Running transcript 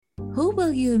Who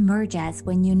will you emerge as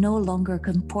when you no longer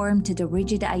conform to the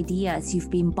rigid ideas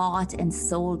you've been bought and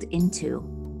sold into?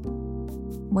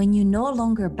 When you no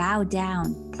longer bow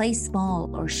down, play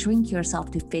small, or shrink yourself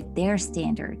to fit their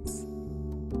standards?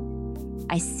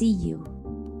 I see you,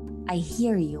 I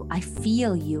hear you, I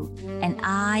feel you, and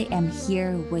I am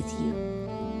here with you.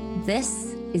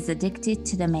 This is Addicted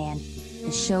to the Man,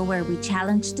 the show where we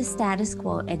challenge the status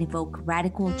quo and evoke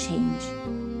radical change.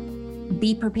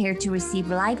 Be prepared to receive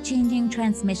life-changing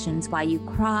transmissions while you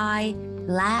cry,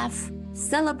 laugh,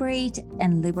 celebrate,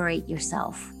 and liberate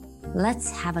yourself. Let's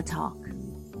have a talk.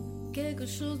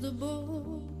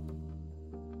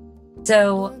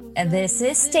 So this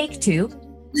is take 2.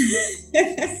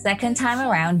 Second time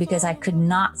around, because I could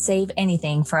not save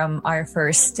anything from our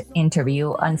first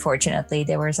interview. Unfortunately,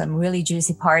 there were some really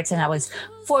juicy parts, and I was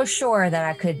for sure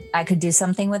that I could do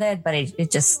something with it, but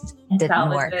it just didn't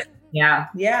work. Yeah.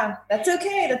 That's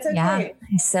okay. Yeah.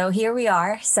 So here we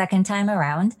are, second time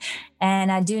around. And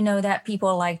I do know that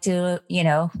people like to,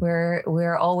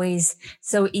 we're always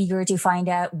so eager to find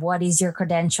out what is your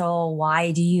credential?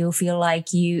 Why do you feel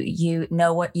like you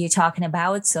know what you're talking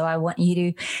about? So I want you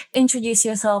to introduce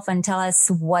yourself and tell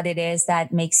us what it is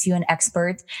that makes you an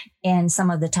expert in some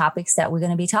of the topics that we're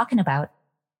going to be talking about.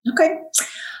 Okay.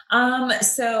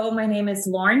 So my name is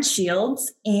Lauren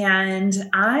Shields, and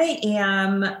I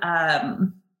am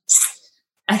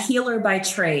a healer by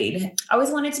trade. I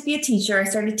always wanted to be a teacher. I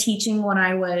started teaching when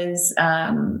I was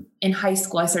in high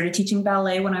school. I started teaching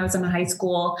ballet when I was in high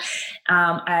school.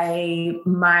 My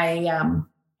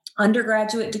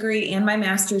undergraduate degree and my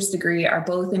master's degree are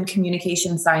both in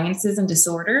communication sciences and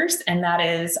disorders, and that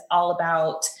is all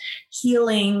about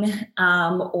healing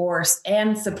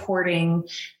and supporting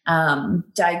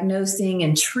diagnosing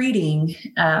and treating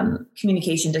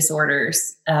communication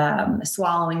disorders,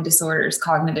 swallowing disorders,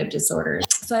 cognitive disorders.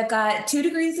 So I've got 2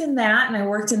 degrees in that, and I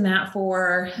worked in that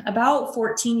for about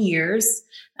 14 years,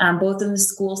 both in the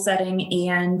school setting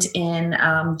and in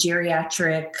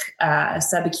geriatric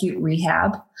subacute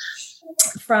rehab.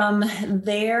 From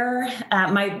there,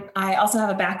 I also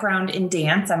have a background in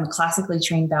dance. I'm a classically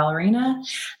trained ballerina.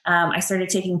 I started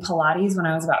taking Pilates when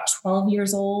I was about 12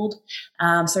 years old.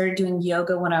 Started doing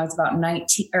yoga when I was about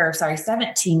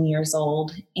 17 years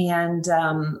old, and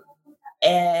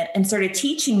started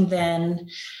teaching then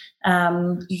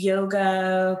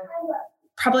yoga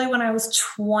probably when I was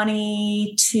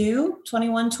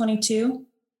 21, 22.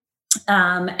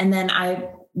 And then I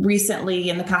recently,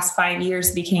 in the past 5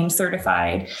 years, became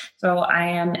certified. So I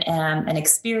am an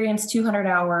experienced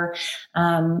 200-hour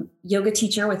yoga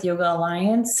teacher with Yoga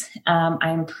Alliance.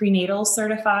 I'm prenatal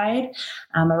certified.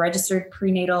 I'm a registered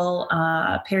perinatal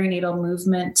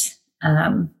movement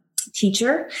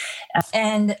teacher.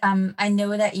 And I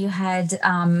know that you had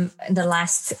the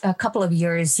last couple of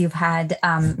years, you've had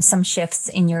some shifts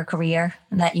in your career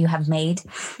that you have made.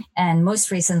 And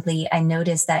most recently, I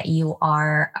noticed that you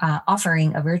are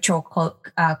offering a virtual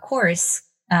course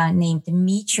named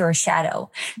Meet Your Shadow.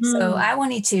 So I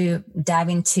wanted to dive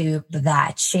into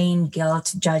that shame,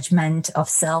 guilt, judgment of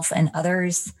self and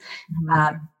others.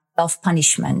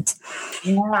 Self-punishment.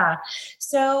 Yeah.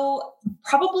 So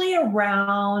probably so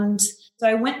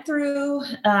I went through,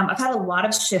 I've had a lot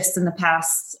of shifts in the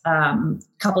past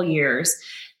couple years.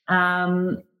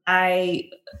 Last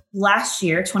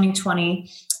year, 2020,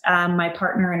 my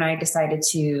partner and I decided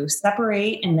to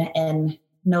separate and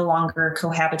no longer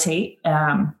cohabitate.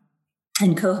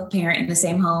 And co-parent in the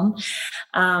same home.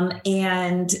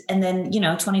 And then,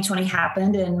 2020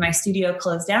 happened and my studio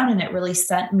closed down, and it really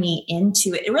sent me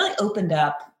into it. It really opened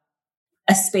up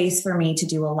a space for me to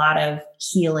do a lot of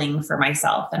healing for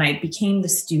myself. And I became the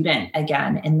student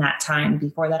again in that time.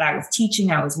 Before that, I was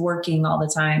teaching, I was working all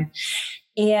the time.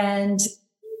 And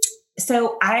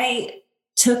so I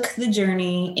took the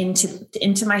journey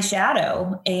into my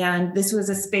shadow. And this was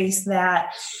a space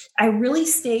that I really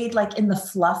stayed like in the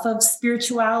fluff of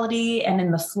spirituality and in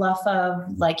the fluff of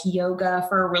like yoga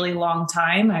for a really long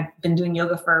time. I've been doing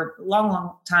yoga for a long,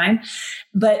 long time,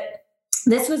 but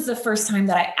this was the first time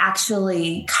that I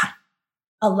actually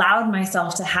allowed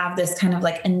myself to have this kind of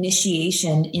like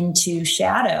initiation into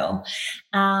shadow.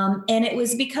 And it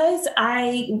was because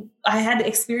I had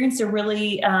experienced a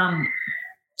really,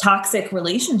 toxic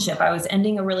relationship. I was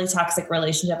ending a really toxic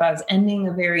relationship. I was ending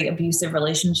a very abusive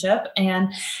relationship.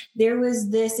 And there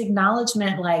was this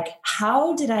acknowledgement, like,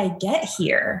 how did I get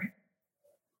here?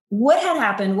 What had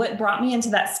happened, what brought me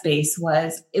into that space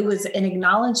was an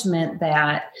acknowledgement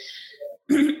that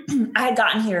I had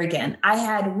gotten here again. I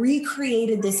had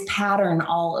recreated this pattern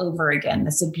all over again,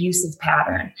 this abusive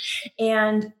pattern.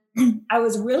 And I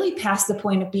was really past the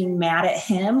point of being mad at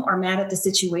him or mad at the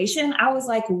situation. I was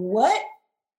like, what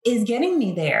is getting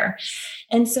me there?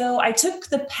 And so I took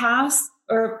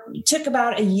took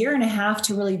about a year and a half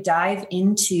to really dive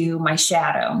into my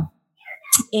shadow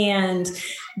and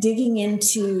digging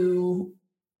into,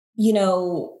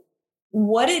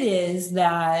 what it is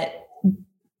that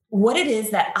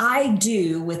I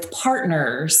do with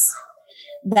partners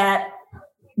that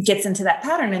gets into that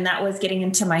pattern. And that was getting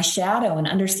into my shadow and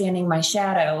understanding my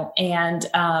shadow. And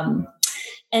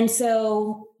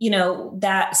so,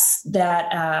 that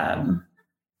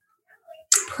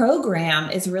program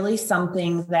is really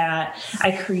something that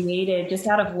I created just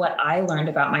out of what I learned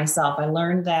about myself. I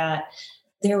learned that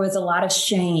there was a lot of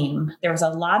shame. There was a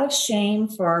lot of shame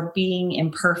for being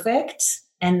imperfect.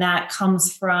 And that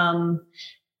comes from,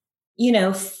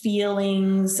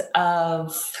 feelings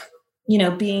of,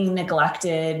 being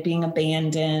neglected, being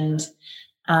abandoned,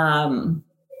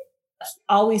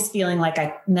 always feeling like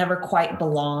I never quite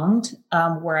belonged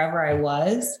wherever I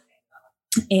was.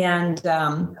 And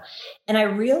I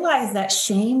realized that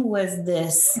shame was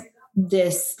this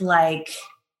like,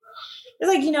 it's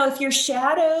like, if your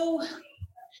shadow,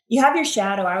 you have your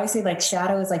shadow. I always say like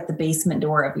shadow is like the basement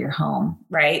door of your home,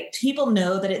 right? People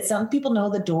know that some people know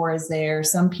the door is there.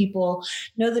 Some people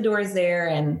know the door is there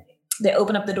and they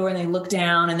open up the door and they look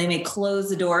down and they may close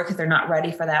the door because they're not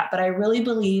ready for that. But I really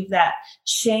believe that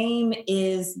shame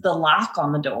is the lock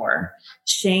on the door.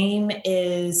 Shame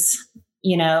is,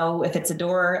 if it's a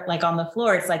door like on the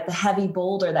floor, it's like the heavy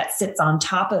boulder that sits on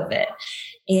top of it.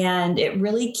 And it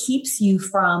really keeps you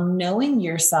from knowing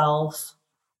yourself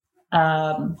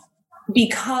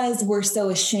because we're so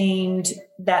ashamed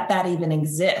that even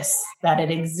exists, that it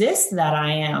exists, that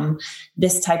I am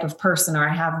this type of person, or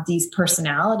I have these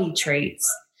personality traits,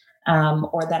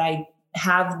 or that I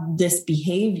have this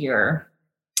behavior.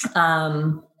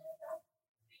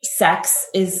 Sex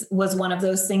was one of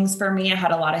those things for me. I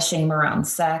had a lot of shame around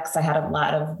sex. I had a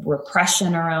lot of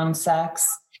repression around sex.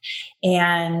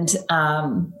 And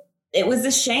it was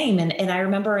a shame. And I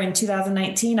remember in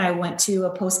 2019, I went to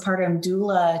a postpartum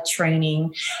doula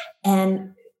training,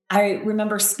 and I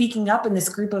remember speaking up in this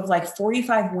group of like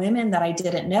 45 women that I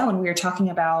didn't know. And we were talking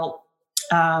about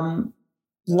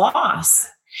loss.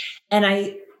 And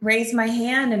I raised my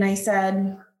hand and I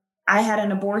said, I had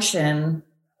an abortion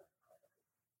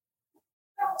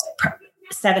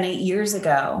 7-8 years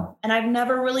ago, and I've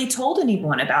never really told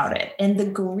anyone about it. And the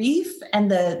grief and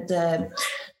the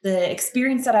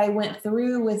experience that I went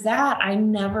through with that, I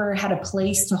never had a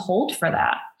place to hold for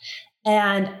that.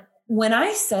 And when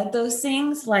I said those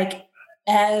things, like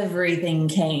everything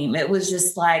came. It was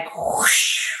just like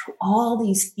whoosh, all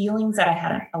these feelings that I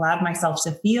hadn't allowed myself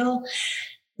to feel.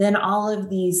 Then all of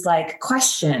these like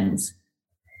questions.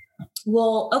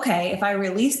 Well, okay, if I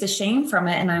release the shame from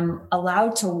it and I'm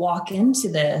allowed to walk into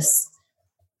this,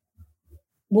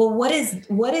 well, what is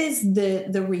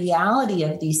the reality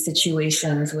of these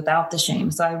situations without the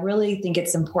shame? So I really think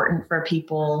it's important for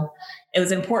people. It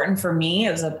was important for me.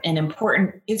 It was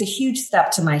a huge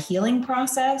step to my healing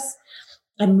process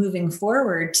and moving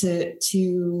forward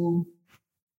to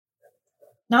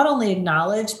not only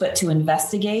acknowledge, but to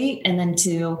investigate, and then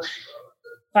to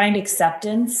find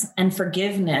acceptance and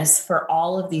forgiveness for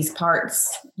all of these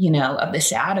parts, of the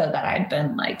shadow that I'd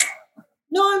been like,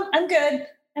 no, I'm good.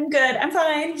 I'm good. I'm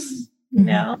fine.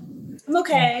 I'm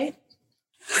okay.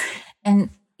 And,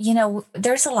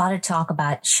 there's a lot of talk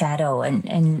about shadow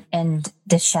and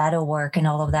the shadow work and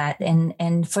all of that.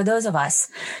 And for those of us,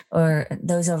 or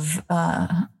those of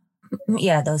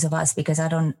us, because I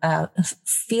don't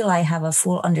feel I have a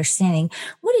full understanding.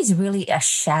 What is really a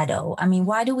shadow? I mean,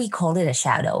 why do we call it a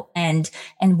shadow? And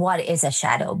what is a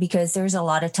shadow? Because there's a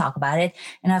lot of talk about it.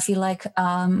 And I feel like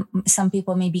some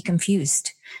people may be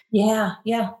confused. Yeah.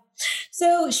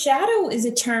 So shadow is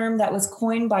a term that was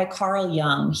coined by Carl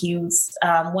Jung. He was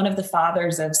one of the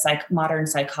fathers of modern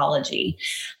psychology.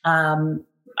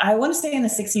 I want to say in the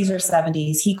 60s or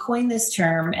 70s, he coined this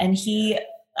term, and he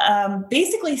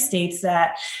basically states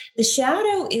that the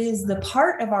shadow is the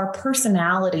part of our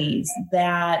personalities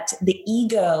that the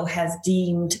ego has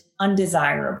deemed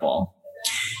undesirable.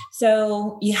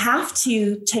 So you have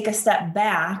to take a step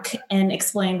back and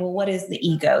explain, well, what is the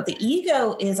ego? The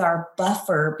ego is our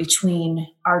buffer between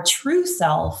our true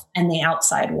self and the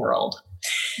outside world.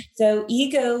 So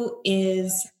I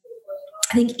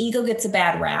think ego gets a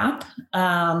bad rap.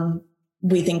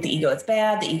 We think the ego is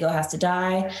bad. The ego has to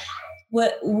die.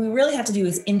 What we really have to do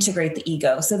is integrate the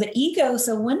ego. So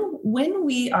when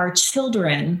we are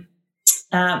children,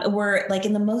 We're like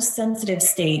in the most sensitive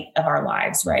state of our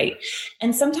lives, right?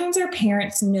 And sometimes our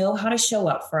parents know how to show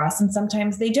up for us, and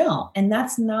sometimes they don't. And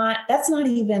that's not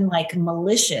even like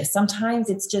malicious. Sometimes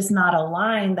it's just not a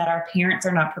line that our parents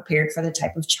are not prepared for the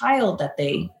type of child that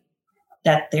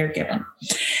they're given.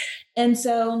 And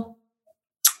so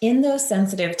in those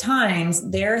sensitive times,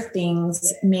 there are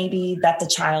things maybe that the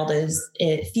child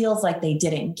it feels like they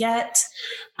didn't get,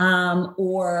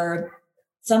 or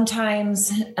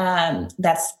sometimes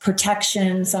that's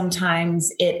protection.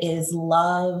 Sometimes it is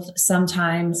love.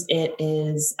 Sometimes it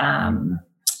is, a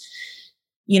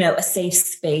safe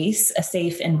space, a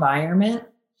safe environment.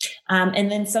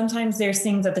 And then sometimes there's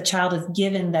things that the child is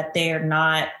given that they're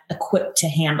not equipped to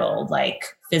handle, like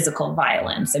physical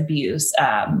violence, abuse,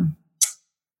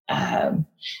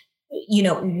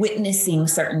 witnessing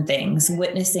certain things,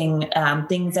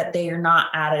 things that they are not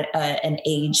at an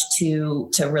age to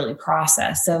really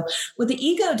process. So what the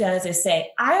ego does is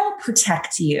say, I'll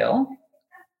protect you.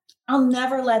 I'll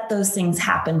never let those things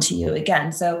happen to you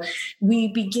again. So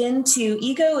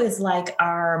ego is like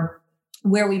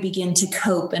where we begin to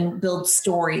cope and build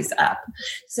stories up.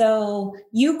 So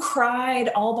you cried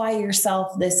all by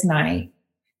yourself this night.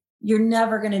 You're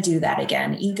never going to do that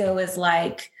again. Ego is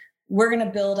like, we're going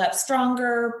to build up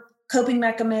stronger. Coping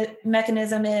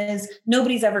mechanism is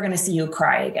nobody's ever going to see you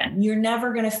cry again. You're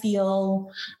never going to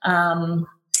feel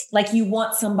like you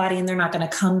want somebody and they're not going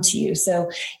to come to you. So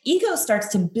ego starts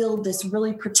to build this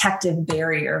really protective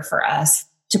barrier for us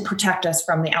to protect us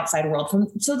from the outside world,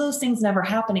 so those things never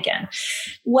happen again.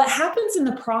 What happens in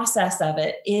the process of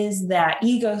it is that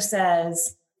ego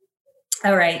says,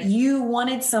 all right, you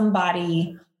wanted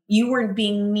somebody. You were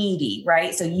being needy,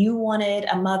 right? So you wanted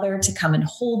a mother to come and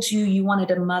hold you. You wanted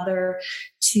a mother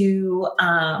to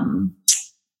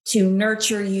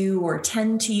nurture you or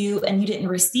tend to you, and you didn't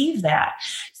receive that.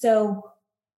 So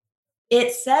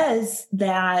it says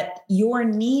that your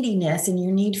neediness and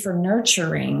your need for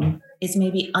nurturing is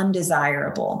maybe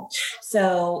undesirable.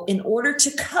 So in order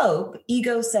to cope,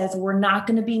 ego says we're not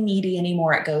going to be needy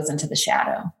anymore. It goes into the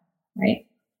shadow, right?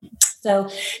 So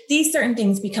these certain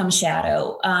things become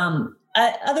shadow.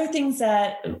 Other things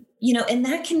that, and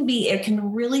that it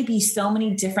can really be so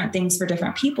many different things for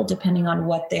different people, depending on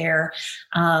what their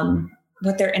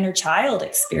inner child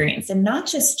experienced, and not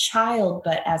just child,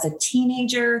 but as a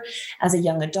teenager, as a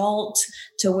young adult,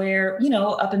 to where,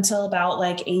 up until about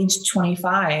like age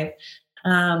 25,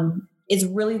 is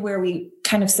really where we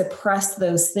kind of suppress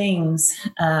those things.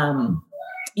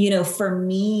 For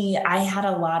me, I had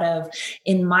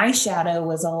in my shadow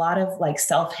was a lot of like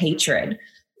self-hatred,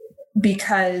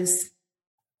 because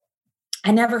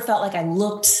I never felt like I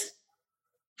looked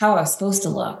how I was supposed to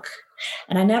look.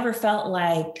 And I never felt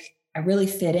like I really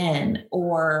fit in,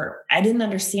 or I didn't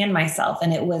understand myself.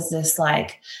 And it was this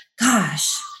like,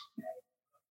 gosh,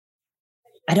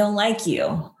 I don't like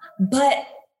you. But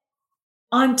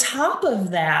on top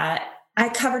of that, I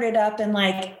covered it up and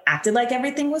like acted like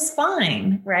everything was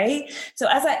fine. Right. So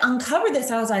as I uncovered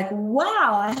this, I was like,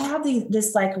 wow, I have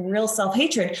this like real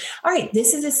self-hatred. All right.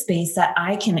 This is a space that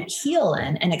I can heal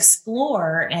in and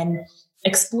explore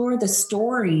the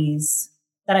stories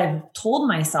that I've told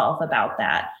myself about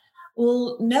that.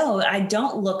 Well, no, I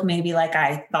don't look maybe like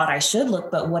I thought I should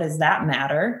look, but what does that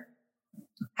matter?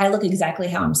 I look exactly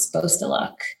how I'm supposed to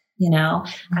look.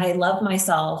 I love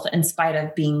myself in spite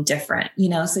of being different,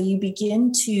 so you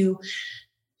begin to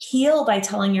heal by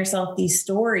telling yourself these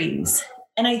stories.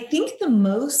 And I think the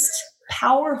most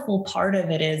powerful part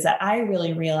of it is that I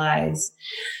really realized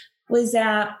was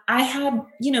that I had,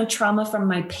 trauma from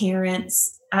my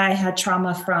parents. I had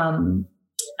trauma from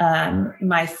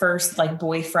my first like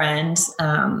boyfriend,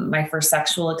 my first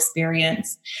sexual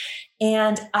experience.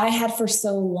 And I had for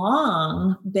so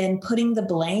long been putting the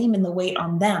blame and the weight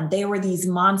on them. They were these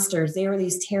monsters. They were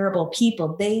these terrible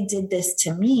people. They did this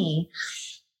to me.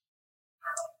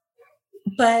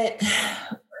 But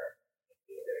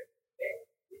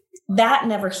that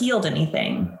never healed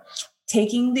anything.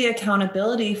 Taking the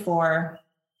accountability for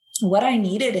what I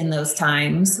needed in those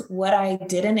times, what I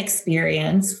didn't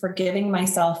experience, forgiving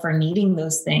myself for needing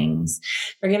those things,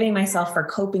 forgiving myself for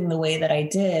coping the way that I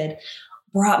did,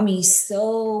 brought me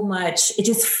so much. It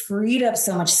just freed up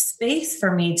so much space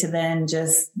for me to then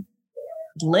just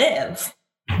live.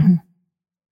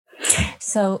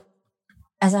 So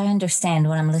as I understand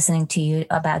when I'm listening to you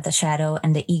about the shadow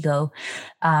and the ego,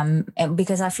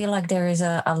 because I feel like there is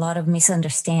a lot of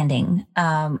misunderstanding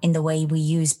in the way we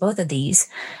use both of these.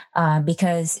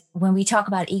 Because when we talk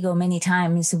about ego, many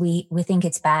times we think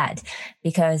it's bad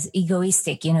because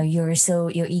egoistic, you're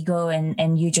your ego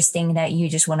and you just think that you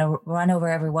just want to run over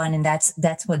everyone. And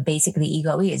that's what basically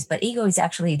ego is. But ego is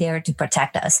actually there to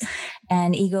protect us.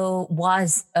 And ego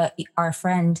was our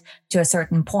friend to a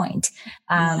certain point,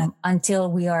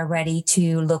 until we are ready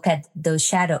to look at those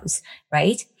shadows,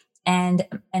 right? And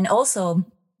also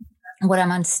what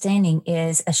I'm understanding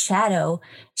is shadows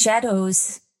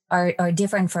are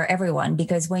different for everyone,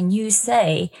 because when you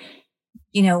say,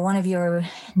 one of your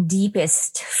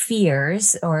deepest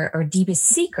fears or deepest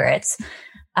secrets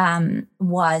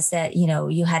was that,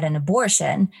 you had an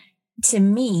abortion. To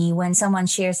me, when someone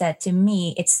shares that to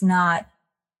me, it's not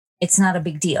a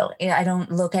big deal. I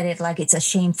don't look at it like it's a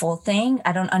shameful thing.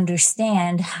 I don't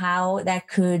understand how that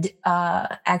could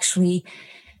actually,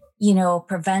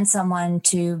 prevent someone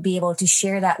to be able to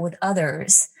share that with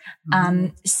others.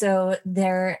 So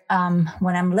there,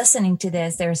 when I'm listening to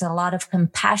this, there's a lot of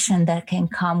compassion that can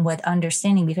come with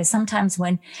understanding, because sometimes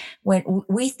when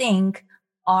we think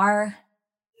our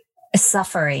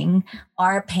suffering,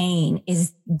 our pain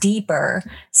is deeper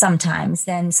sometimes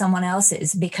than someone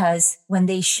else's, because when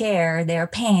they share their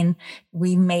pain,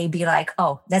 we may be like,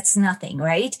 oh, that's nothing,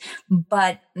 right?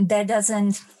 But that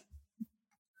doesn't.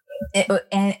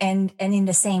 And in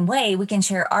the same way, we can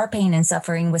share our pain and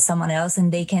suffering with someone else,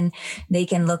 and they can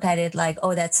look at it like,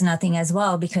 oh, that's nothing as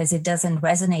well, because it doesn't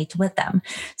resonate with them.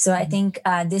 So I think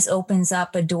this opens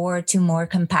up a door to more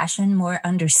compassion, more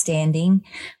understanding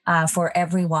for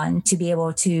everyone to be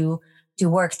able to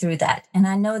work through that. And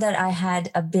I know that I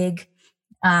had a big,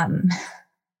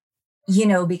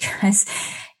 because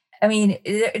I mean,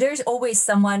 there's always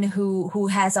someone who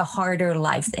has a harder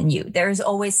life than you. There's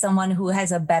always someone who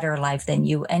has a better life than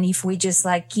you. And if we just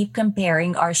keep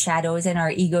comparing our shadows and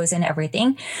our egos and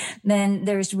everything, then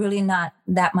there's really not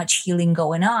that much healing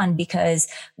going on, because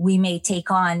we may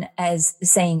take on as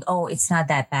saying, oh, it's not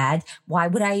that bad. Why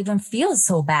would I even feel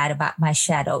so bad about my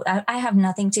shadow? I have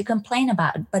nothing to complain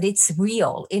about, but it's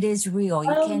real. It is real. You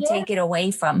can't take it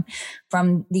away from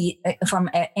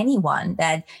anyone,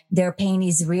 that their pain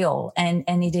is real. And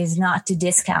it is not to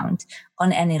discount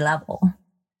on any level.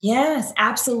 Yes,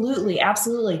 absolutely.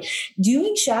 Absolutely.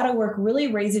 Doing shadow work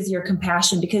really raises your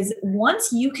compassion, because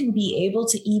once you can be able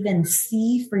to even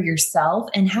see for yourself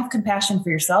and have compassion for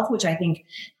yourself, which I think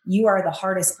you are the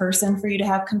hardest person for you to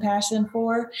have compassion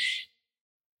for,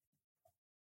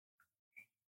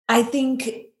 I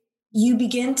think you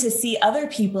begin to see other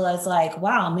people as like,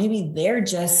 wow, maybe they're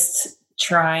just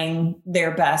trying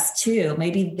their best too.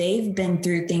 Maybe they've been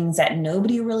through things that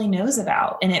nobody really knows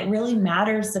about, and it really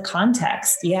matters the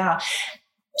context. Yeah.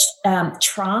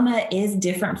 Trauma is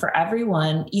different for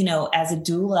everyone. As a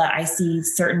doula, I see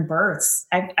certain births.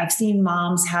 I've seen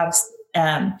moms have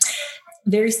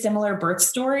very similar birth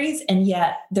stories, and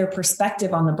yet their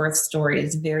perspective on the birth story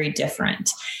is very different.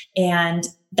 And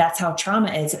that's how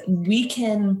trauma is. We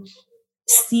can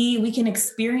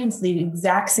experience the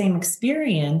exact same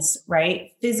experience,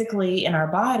 right? Physically in our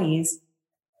bodies,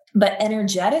 but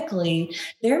energetically,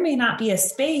 there may not be a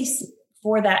space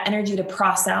for that energy to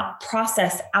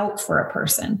process out for a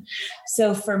person.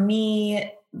 So for me,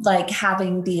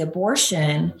 having the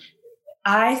abortion,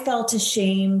 I felt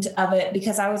ashamed of it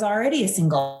because I was already a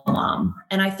single mom.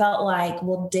 And I felt like,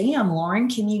 well, damn, Lauren,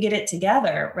 can you get it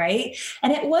together? Right.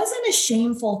 And it wasn't a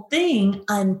shameful thing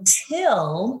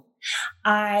until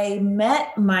I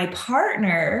met my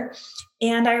partner,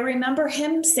 and I remember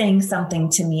him saying something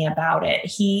to me about it.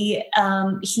 He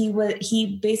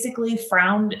basically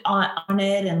frowned on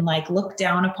it and looked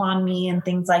down upon me and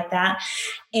things like that.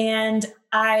 And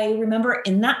I remember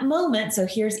in that moment, so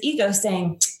here's ego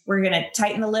saying, we're going to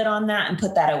tighten the lid on that and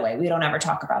put that away. We don't ever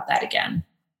talk about that again.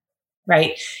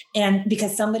 Right. And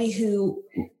because somebody who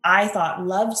I thought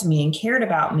loved me and cared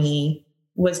about me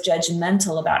was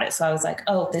judgmental about it. So I was like,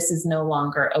 oh, this is no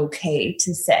longer okay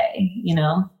to say,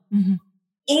 Mm-hmm.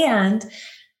 And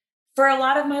for a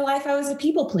lot of my life, I was a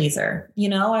people pleaser.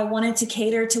 I wanted to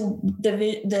cater to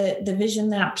the vision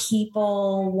that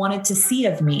people wanted to see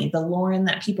of me, the Lauren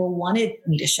that people wanted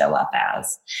me to show up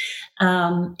as.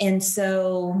 And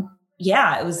so,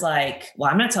 yeah, it was like,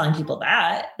 well, I'm not telling people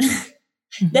that.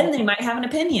 Mm-hmm. Then they might have an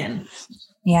opinion.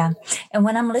 Yeah. And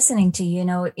when I'm listening to,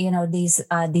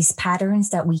 these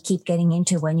patterns that we keep getting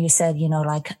into, when you said,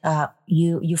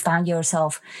 you found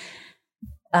yourself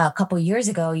a couple years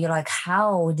ago, you're like,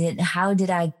 how did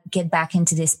I get back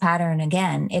into this pattern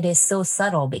again? It is so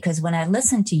subtle, because when I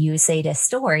listened to you say this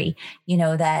story,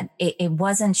 that it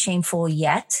wasn't shameful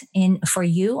yet for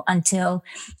you until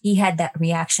he had that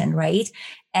reaction, right?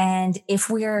 And if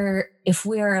we're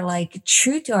like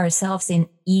true to ourselves in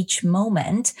each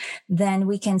moment, then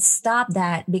we can stop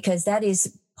that, because that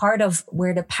is part of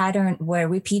where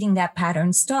repeating that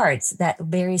pattern starts, that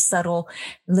very subtle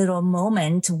little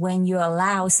moment when you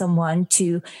allow someone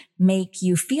to make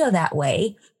you feel that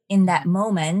way in that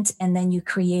moment. And then you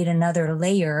create another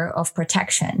layer of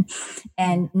protection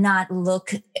and not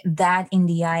look that in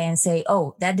the eye and say,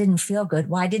 oh, that didn't feel good.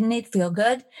 Why didn't it feel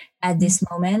good at this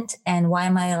moment? And why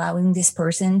am I allowing this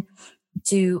person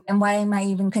and why am I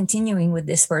even continuing with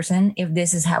this person if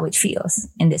this is how it feels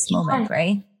in this moment,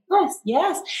 right?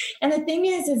 Yes. And the thing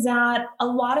is that a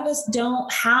lot of us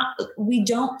we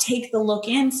don't take the look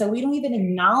in. So we don't even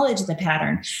acknowledge the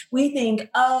pattern. We think,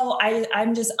 oh,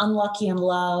 I'm just unlucky in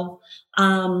love.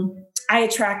 I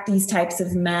attract these types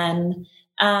of men.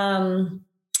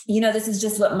 This is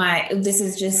just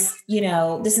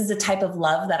this is the type of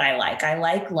love that I like. I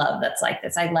like love that's like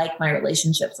this. I like my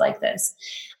relationships like this.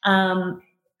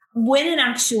 When in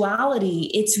actuality,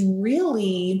 it's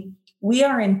really, we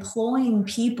are employing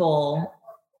people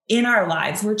in our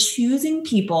lives. We're choosing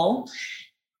people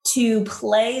to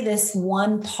play this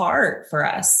one part for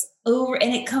us and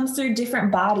it comes through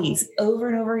different bodies over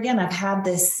and over again. I've had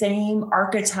this same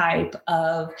archetype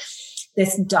of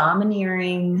this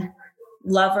domineering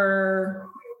lover,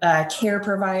 care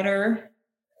provider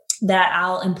that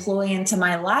I'll employ into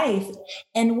my life.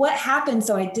 And what happened?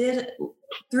 So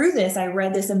through this, I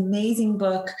read this amazing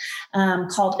book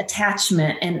called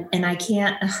Attachment, and I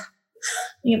can't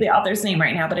think of the author's name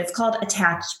right now, but it's called it's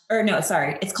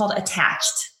called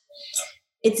Attached.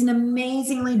 It's an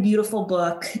amazingly beautiful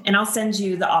book, and I'll send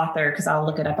you the author because I'll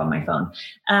look it up on my phone.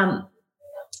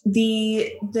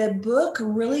 The book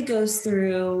really goes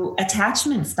through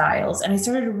attachment styles, and I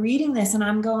started reading this, and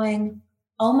I'm going,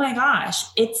 oh my gosh,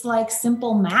 it's like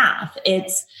simple math.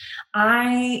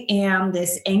 I am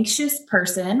this anxious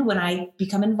person. When I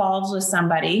become involved with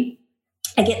somebody,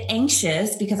 I get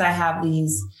anxious because I have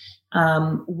these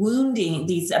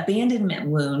these abandonment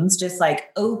wounds, just like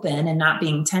open and not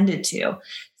being tended to.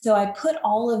 So I put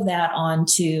all of that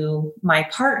onto my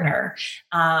partner,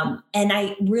 and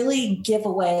I really give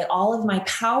away all of my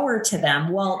power to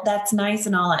them. Well, that's nice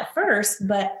and all at first,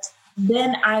 but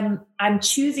then I'm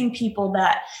choosing people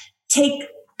that take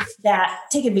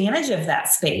advantage of that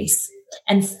space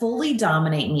and fully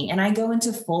dominate me. And I go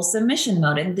into full submission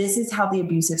mode. And this is how the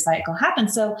abusive cycle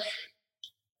happens. So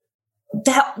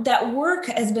that work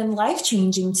has been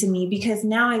life-changing to me, because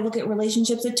now I look at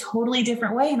relationships a totally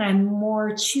different way, and I'm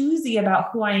more choosy about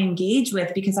who I engage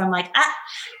with, because I'm like,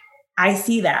 I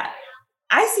see that.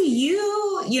 I see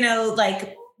you,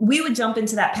 like we would jump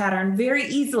into that pattern very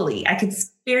easily. I could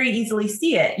very easily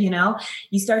see it.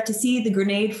 You start to see the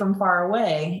grenade from far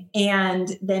away,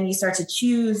 and then you start to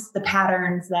choose the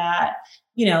patterns that,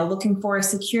 looking for a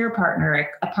secure partner,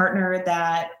 a partner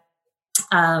that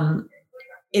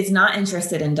is not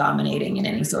interested in dominating in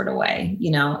any sort of way,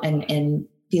 and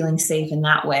feeling safe in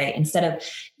that way instead of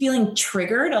feeling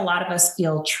triggered. A lot of us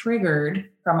feel triggered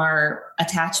from our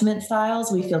attachment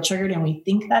styles. We feel triggered and we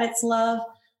think that it's love,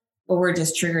 but we're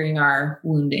just triggering our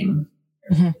wounding.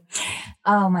 Mm-hmm.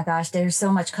 Oh my gosh, there's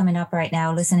so much coming up right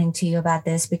now listening to you about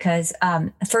this, because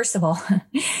first of all,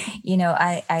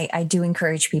 I do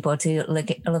encourage people to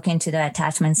look into the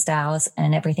attachment styles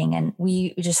and everything. And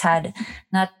we just had,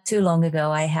 not too long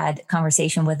ago, I had a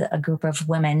conversation with a group of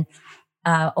women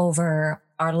over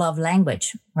our love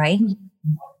language, right?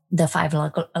 Mm-hmm. The 5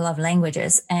 love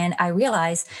languages. And I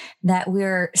realized that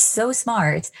we're so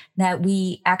smart that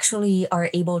we actually are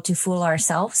able to fool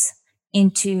ourselves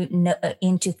into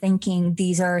thinking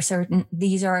this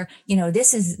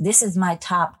is my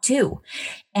top 2.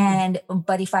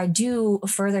 But if I do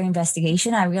further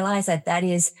investigation, I realize that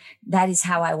is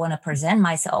how I want to present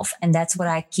myself. And that's what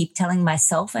I keep telling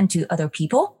myself and to other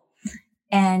people.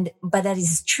 But that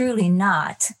is truly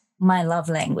not my love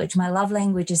language. My love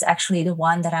language is actually the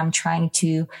one that I'm trying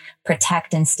to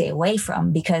protect and stay away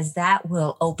from, because that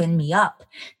will open me up.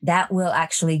 That will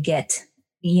actually get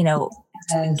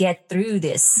through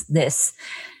this.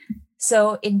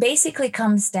 So it basically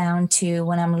comes down to,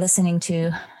 when I'm listening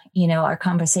to, our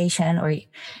conversation or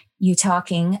you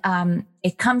talking,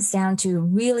 it comes down to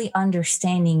really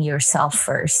understanding yourself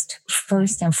first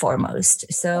and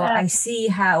foremost. So I see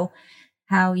how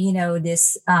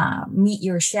this meet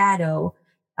your shadow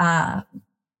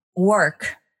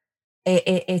work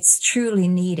it's truly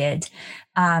needed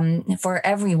for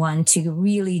everyone to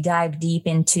really dive deep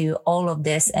into all of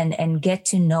this and get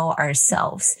to know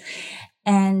ourselves.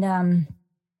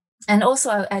 And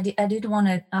also, I did want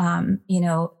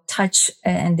to, touch,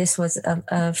 and this was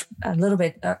a little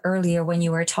bit earlier when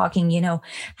you were talking,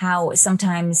 how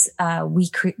sometimes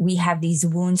we have these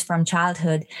wounds from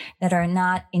childhood that are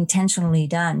not intentionally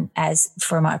done as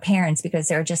from our parents because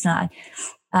they're just not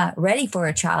ready for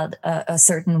a child a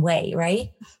certain way,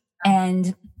 right?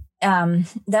 And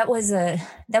that was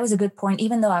a good point,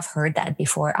 even though I've heard that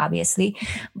before, obviously,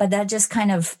 but that just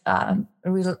kind of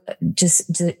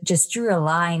just drew a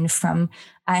line from.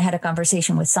 I had a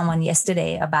conversation with someone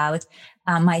yesterday about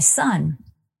my son,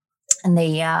 and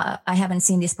I haven't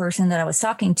seen this person that I was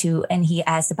talking to, and he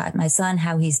asked about my son,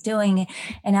 how he's doing,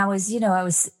 and I was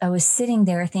sitting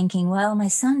there thinking, well, my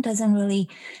son doesn't really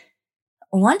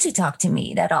want to talk to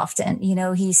me that often.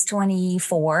 He's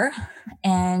 24,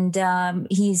 and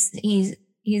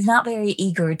he's not very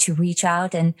eager to reach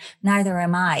out, and neither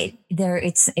am I.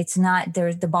 It's not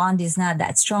there. The bond is not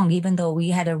that strong, even though we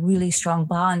had a really strong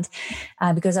bond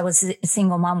because I was a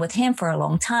single mom with him for a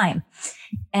long time.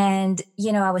 And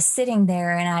I was sitting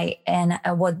there, and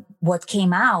what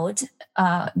came out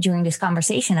during this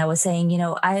conversation, I was saying,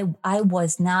 I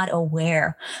was not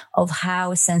aware of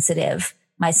how sensitive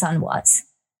my son was.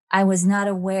 I was not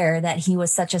aware that he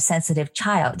was such a sensitive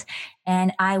child.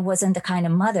 And I wasn't the kind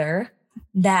of mother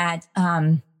that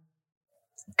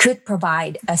could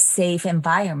provide a safe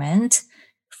environment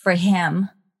for him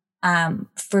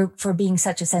for being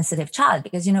such a sensitive child.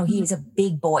 Because, he was a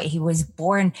big boy. He was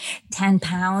born 10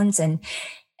 pounds and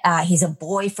he's a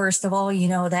boy, first of all,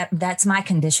 that's my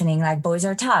conditioning. Like, boys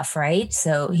are tough, right?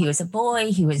 So he was a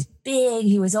boy, he was big,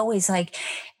 he was always like,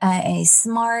 he's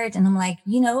smart. And I'm like,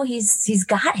 he's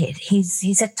got it.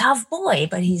 He's a tough boy,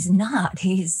 but he's not.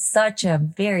 He's such a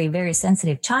very, very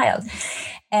sensitive child.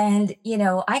 And,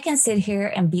 I can sit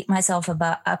here and beat myself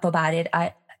up about it.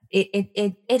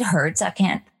 It hurts. I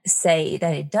can't say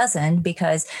that it doesn't,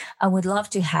 because I would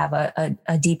love to have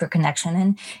a deeper connection.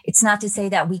 And it's not to say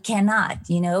that we cannot,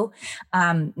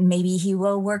 maybe he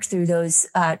will work through those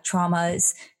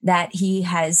traumas that he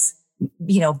has,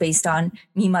 based on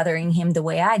me mothering him the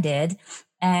way I did.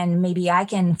 And maybe I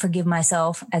can forgive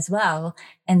myself as well.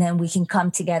 And then we can come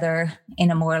together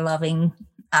in a more loving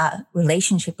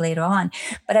relationship later on.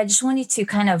 But I just wanted to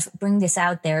kind of bring this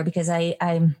out there because I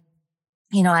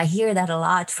hear that a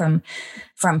lot from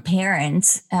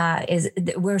parents, is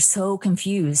we're so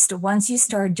confused. Once you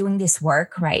start doing this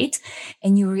work, right,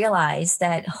 and you realize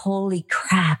that, holy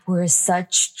crap, we're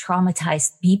such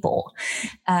traumatized people.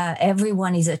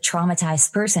 Everyone is a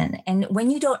traumatized person. And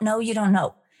when you don't know, you don't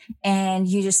know. And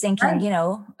you're just thinking,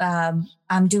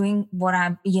 I'm doing what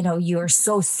I'm, you're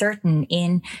so certain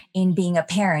in being a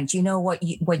parent. You know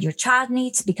what your child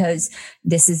needs because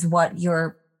this is what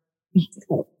you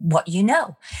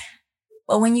know.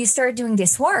 But when you start doing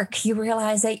this work, you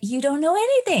realize that you don't know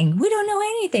anything. We don't know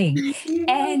anything.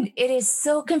 And it is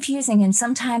so confusing. And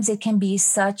sometimes it can be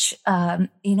such,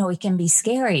 it can be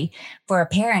scary for a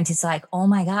parent. It's like, oh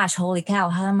my gosh, holy cow,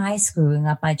 how am I screwing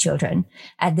up my children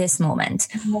at this moment?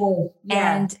 Oh,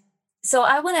 yeah. And so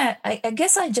I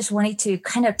guess I just wanted to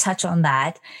kind of touch on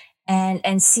that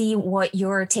and see what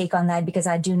your take on that, because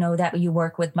I do know that you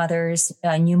work with mothers,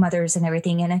 new mothers and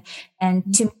everything.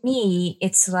 And to me,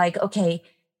 it's like, okay,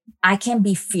 I can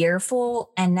be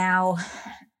fearful, and now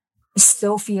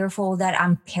so fearful that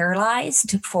I'm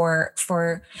paralyzed for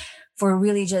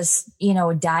really just,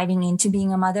 diving into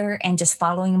being a mother and just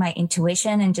following my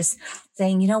intuition and just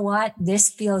saying, you know what, this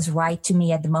feels right to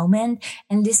me at the moment.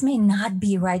 And this may not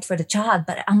be right for the child,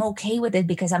 but I'm okay with it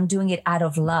because I'm doing it out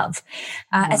of love.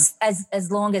 As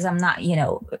long as I'm not,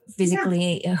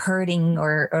 physically hurting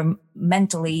or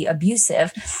mentally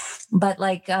abusive. But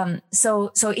like,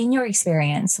 so in your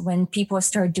experience, when people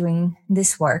start doing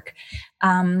this work,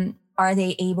 are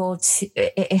they able to,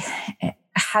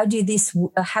 how do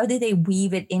they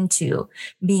weave it into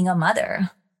being a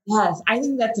mother? Yes, I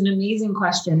think that's an amazing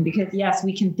question because yes,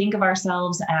 we can think of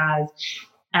ourselves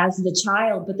as the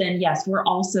child, but then yes, we're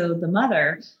also the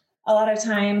mother. A lot of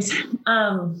times,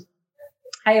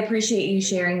 I appreciate you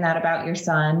sharing that about your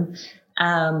son.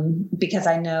 Because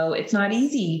I know it's not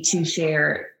easy to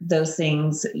share those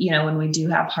things, when we do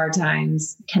have hard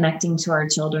times connecting to our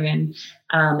children,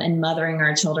 and mothering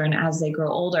our children as they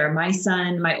grow older. My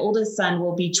oldest son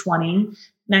will be 20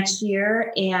 next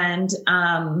year. And,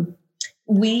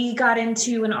 we got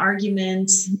into an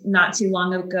argument not too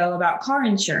long ago about car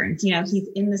insurance. He's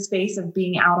in the space of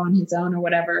being out on his own or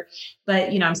whatever,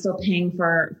 but, I'm still paying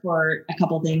for a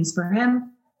couple things for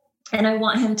him. And I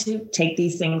want him to take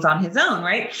these things on his own.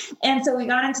 Right. And so we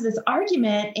got into this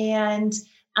argument, and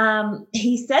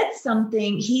he said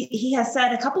something, he has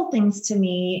said a couple things to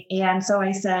me. And so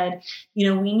I said,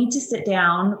 we need to sit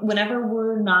down whenever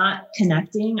we're not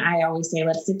connecting. I always say,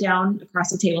 let's sit down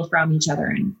across the table from each other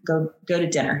and go to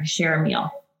dinner, share a meal.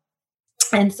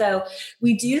 And so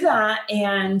we do that.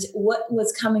 And what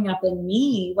was coming up in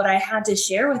me, what I had to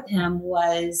share with him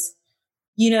was,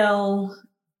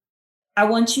 I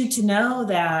want you to know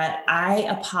that I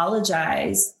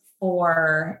apologize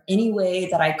for any way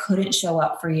that I couldn't show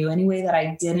up for you, any way that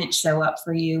I didn't show up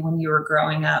for you when you were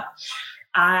growing up.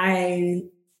 I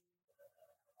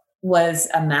was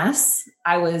a mess.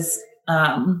 I was,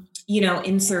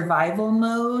 in survival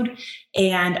mode,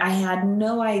 and I had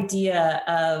no idea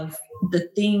of the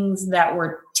things that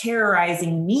were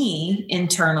terrorizing me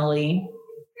internally.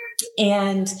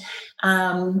 And,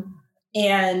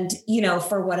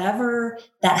 for whatever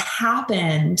that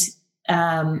happened,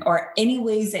 or any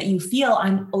ways that you feel,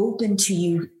 I'm open to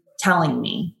you telling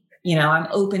me, I'm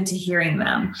open to hearing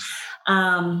them.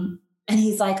 And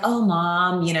he's like, oh,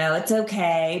 Mom, it's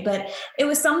okay. But it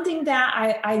was something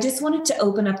that I just wanted to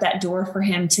open up that door for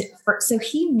him so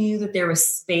he knew that there was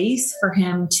space for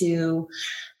him to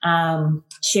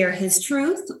share his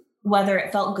truth, whether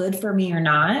it felt good for me or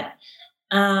not.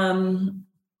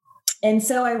 And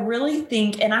so I really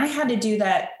think, and I had to do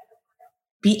that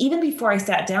even before I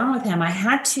sat down with him. I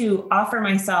had to offer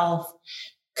myself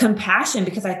compassion,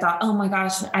 because I thought, oh my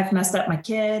gosh, I've messed up my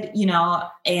kid,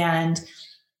 and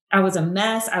I was a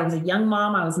mess. I was a young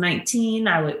mom. I was 19.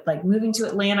 I was moving to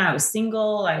Atlanta. I was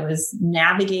single. I was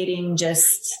navigating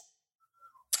just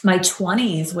my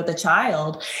 20s with a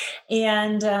child.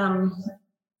 And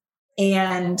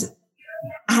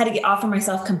I had to offer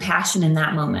myself compassion in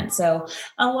that moment. So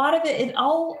a lot of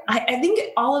I think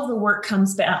all of the work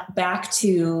comes back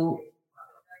to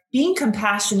being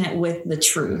compassionate with the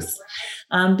truth,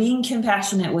 being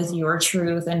compassionate with your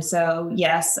truth. And so,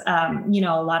 yes, a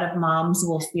lot of moms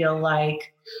will feel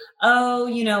like,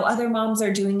 oh, other moms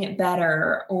are doing it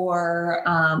better, or,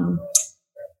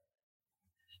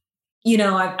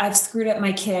 I've screwed up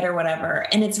my kid or whatever.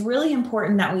 And it's really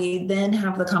important that we then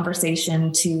have the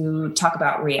conversation to talk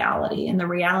about reality. And the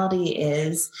reality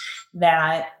is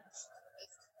that,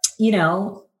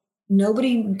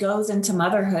 nobody goes into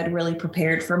motherhood really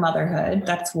prepared for motherhood.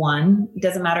 That's one. It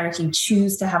doesn't matter if you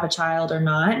choose to have a child or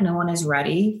not. No one is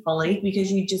ready fully,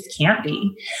 because you just can't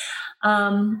be.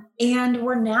 And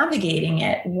we're navigating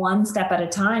it one step at a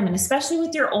time. And especially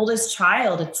with your oldest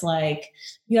child, it's like,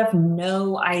 you have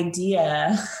no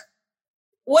idea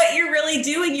what you're really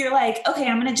doing. You're like, okay,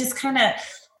 I'm going to just kind of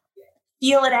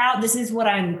feel it out. This is what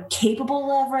I'm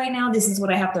capable of right now. This is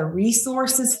what I have the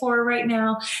resources for right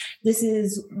now. This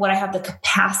is what I have the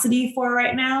capacity for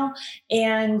right now.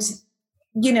 And,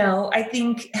 I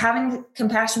think having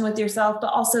compassion with yourself,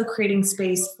 but also creating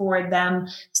space for them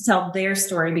to tell their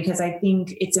story, because I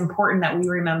think it's important that we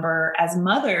remember, as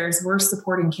mothers, we're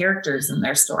supporting characters in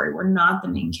their story. We're not the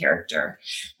main character.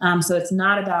 So it's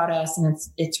not about us, and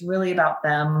it's really about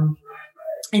them.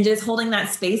 And just holding that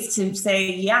space to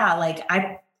say, yeah,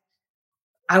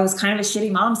 I was kind of a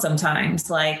shitty mom sometimes.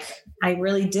 I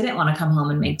really didn't want to come home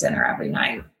and make dinner every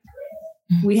night.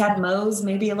 We had Moe's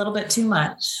maybe a little bit too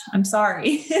much. I'm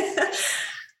sorry.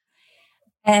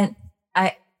 And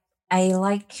I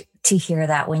like to hear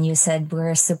that when you said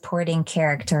we're supporting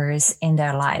characters in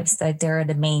their lives, that they're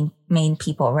the main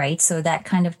people, right? So that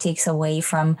kind of takes away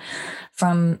from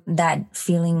that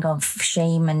feeling of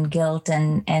shame and guilt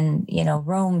and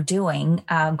wrongdoing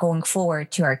going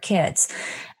forward to our kids.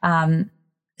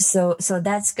 So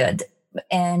that's good.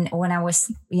 And when I was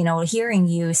hearing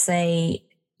you say,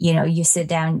 you sit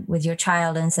down with your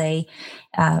child and say,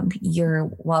 you're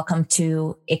welcome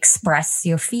to express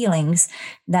your feelings.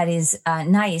 That is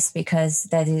nice, because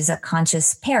that is a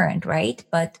conscious parent, right?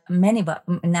 But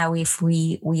now if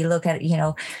we look at,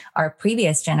 our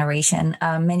previous generation,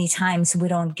 many times we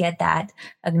don't get that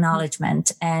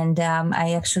acknowledgement. And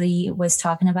I actually was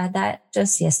talking about that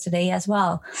just yesterday as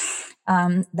well,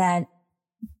 that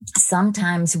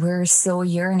sometimes we're so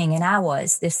yearning. And I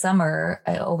was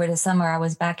over the summer, I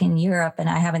was back in Europe, and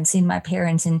I haven't seen my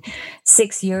parents in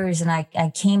 6 years. And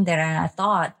I came there, and I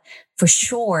thought for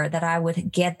sure that I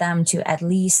would get them to at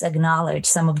least acknowledge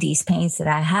some of these pains that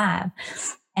I have.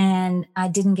 And I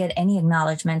didn't get any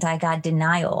acknowledgement. I got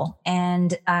denial.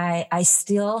 And I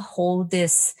still hold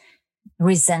this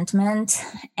resentment,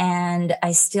 and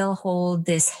I still hold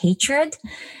this hatred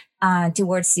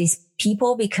towards these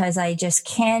people because I just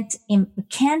can't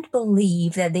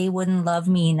believe that they wouldn't love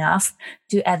me enough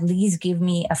to at least give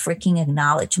me a freaking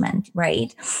acknowledgement,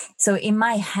 right? So in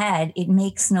my head, it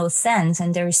makes no sense,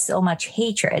 and there's so much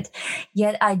hatred.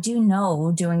 Yet I do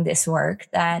know doing this work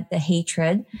that the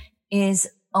hatred is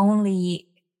only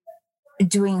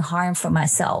doing harm for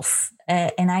myself,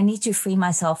 and I need to free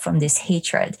myself from this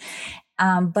hatred.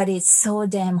 But it's so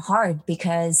damn hard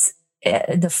because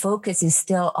the focus is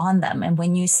still on them. And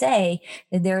when you say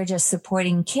that they're just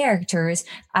supporting characters,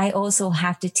 I also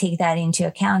have to take that into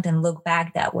account and look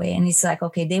back that way. And it's like,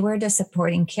 okay, they were the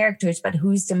supporting characters, but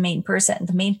who's the main person?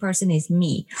 The main person is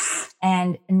me.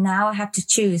 And now I have to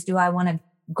choose, do I want to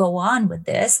go on with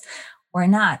this or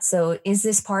not? So is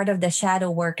this part of the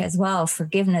shadow work as well,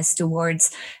 forgiveness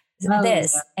towards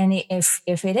this? Yeah. And if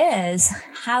it is,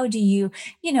 how do you,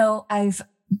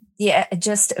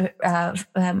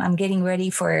 I'm getting ready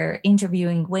for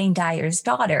interviewing Wayne Dyer's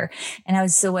daughter, and I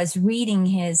was reading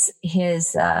his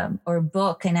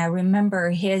book, and I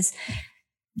remember his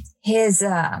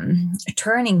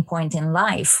turning point in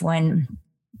life when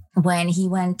he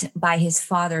went by his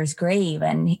father's grave,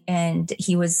 and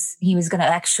he was going to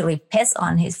actually piss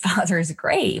on his father's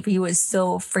grave. He was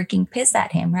so freaking pissed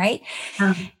at him, right?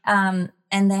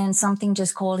 And then something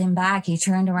just called him back. He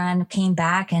turned around, came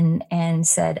back and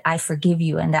said, I forgive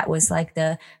you. And that was like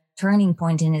the turning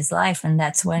point in his life. And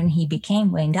that's when he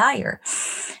became Wayne Dyer,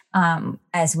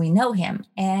 as we know him.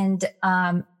 And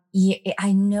I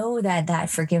know that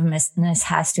forgiveness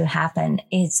has to happen.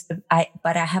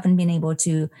 But I haven't been able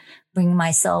to bring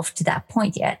myself to that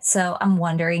point yet. So I'm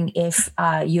wondering if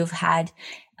you've had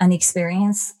an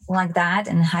experience like that,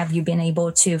 and have you been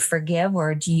able to forgive,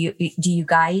 or do you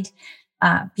guide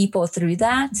people through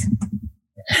that?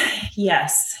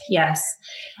 Yes. The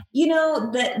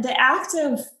act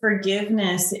of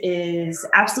forgiveness is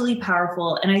absolutely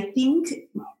powerful. And I think,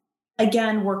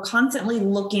 again, we're constantly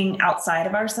looking outside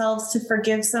of ourselves to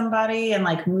forgive somebody and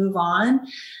like move on.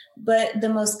 But the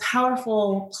most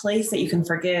powerful place that you can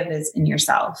forgive is in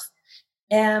yourself.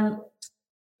 And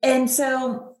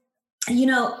so,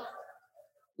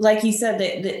 like you said,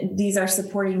 that these are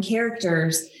supporting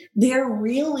characters. They're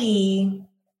really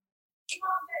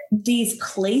these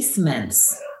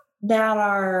placements that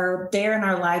are there in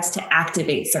our lives to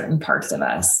activate certain parts of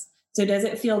us. So does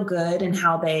it feel good in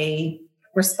how they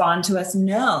respond to us?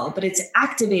 No, but it's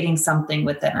activating something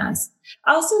within us.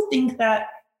 I also think that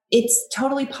it's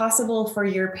totally possible for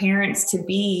your parents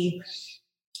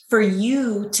for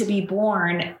you to be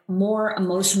born more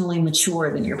emotionally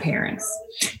mature than your parents.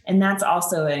 And that's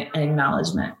also an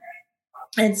acknowledgement.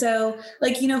 And so,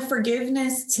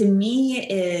 forgiveness to me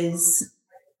is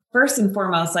first and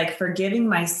foremost, like forgiving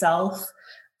myself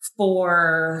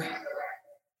for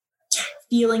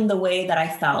feeling the way that I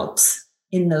felt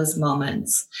in those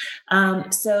moments.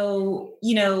 So,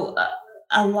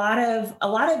 a lot of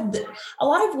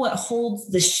what holds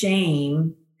the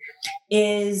shame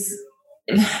is,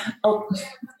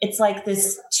 it's like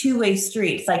this two-way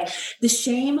street. It's like the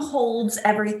shame holds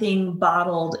everything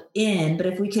bottled in, but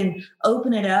if we can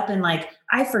open it up and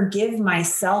I forgive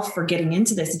myself for getting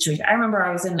into this situation. I remember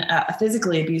I was in a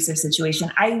physically abusive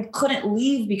situation. I couldn't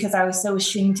leave because I was so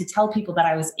ashamed to tell people that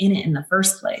I was in it in the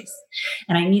first place,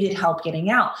 and I needed help getting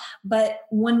out. But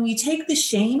when we take the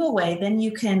shame away, then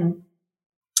you can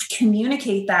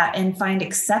communicate that and find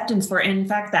acceptance for it. And in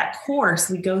fact, that course,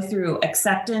 we go through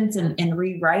acceptance and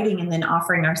rewriting and then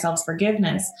offering ourselves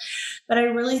forgiveness. But I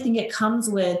really think it comes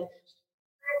with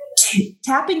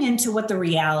tapping into what the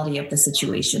reality of the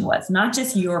situation was, not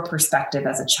just your perspective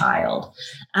as a child,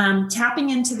 tapping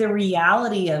into the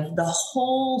reality of the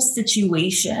whole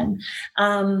situation.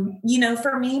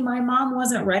 For me, my mom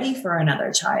wasn't ready for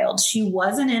another child. She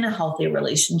wasn't in a healthy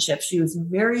relationship. She was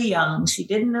very young. She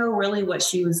didn't know really what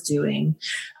she was doing.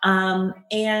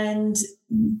 And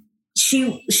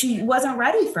she wasn't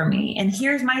ready for me. And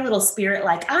here's my little spirit,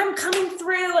 I'm coming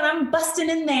through and I'm busting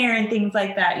in there and things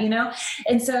like that,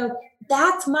 And so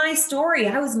that's my story.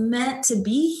 I was meant to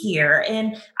be here.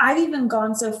 And I've even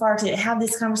gone so far to have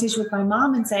this conversation with my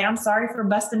mom and say, I'm sorry for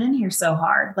busting in here so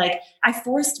hard. I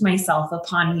forced myself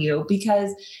upon you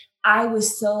because I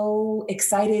was so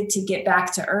excited to get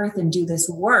back to earth and do this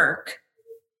work.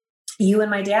 You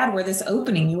and my dad were this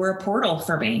opening. You were a portal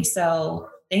for me. So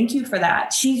thank you for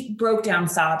that. She broke down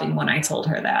sobbing when I told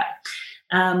her that,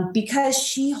 because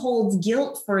she holds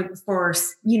guilt for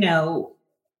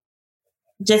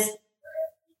just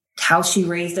how she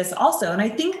raised us also. And I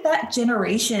think that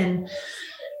generation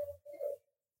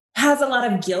has a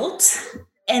lot of guilt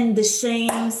and the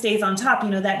shame stays on top.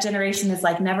 That generation is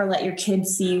like, never let your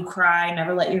kids see you cry,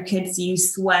 never let your kids see you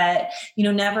sweat,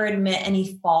 never admit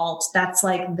any fault. That's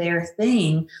like their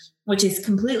thing, which is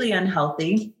completely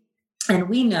unhealthy. And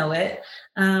we know it.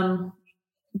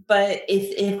 But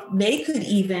if they could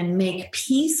even make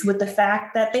peace with the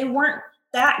fact that they weren't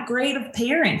that great of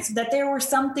parents, that there were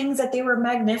some things that they were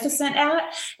magnificent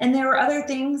at, and there were other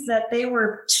things that they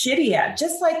were shitty at,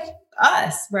 just like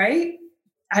us, right?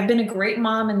 I've been a great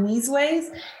mom in these ways.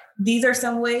 These are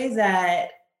some ways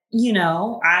that,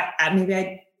 I maybe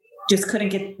I just couldn't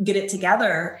get it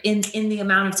together in the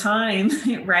amount of time,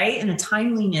 right? And the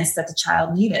timeliness that the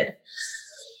child needed.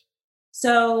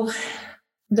 So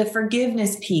the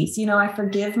forgiveness piece, I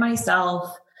forgive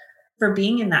myself for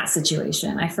being in that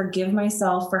situation. I forgive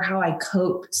myself for how I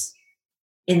coped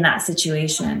in that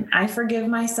situation. I forgive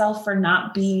myself for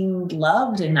not being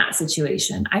loved in that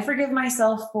situation. I forgive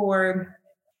myself for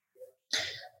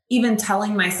even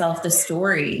telling myself the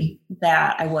story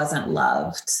that I wasn't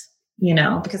loved,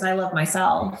 because I love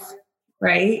myself,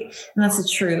 right? And that's the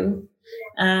truth.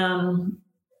 And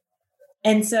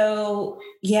so,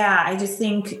 yeah, I just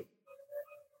think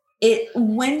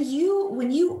when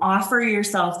you offer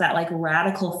yourself that like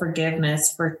radical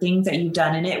forgiveness for things that you've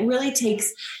done, and it really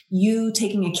takes you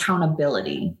taking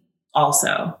accountability,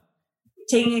 also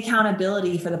taking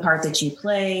accountability for the part that you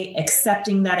play,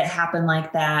 accepting that it happened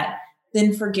like that,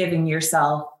 then forgiving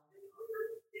yourself.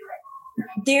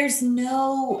 There's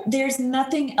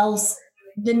nothing else.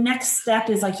 The next step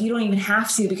is like, you don't even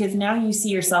have to, because now you see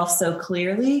yourself so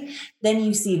clearly, then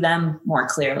you see them more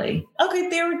clearly. Okay,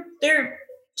 they're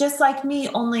just like me,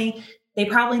 only they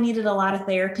probably needed a lot of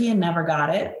therapy and never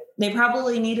got it. They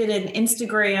probably needed an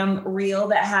Instagram reel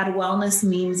that had wellness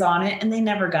memes on it and they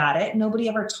never got it. Nobody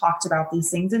ever talked about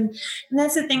these things. And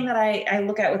that's the thing that I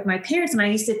look at with my parents. And I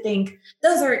used to think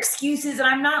those are excuses and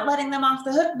I'm not letting them off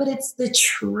the hook, but it's the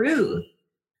truth.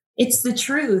 It's the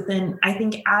truth. And I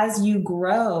think as you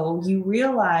grow, you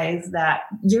realize that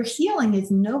your healing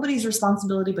is nobody's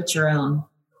responsibility but your own.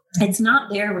 It's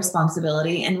not their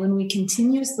responsibility. And when we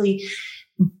continuously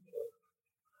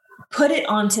put it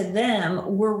onto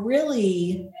them, we're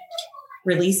really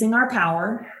releasing our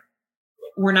power.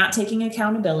 We're not taking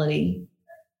accountability,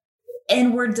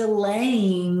 and we're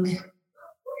delaying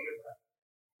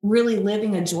really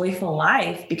living a joyful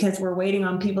life because we're waiting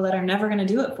on people that are never going to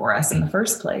do it for us in the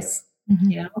first place.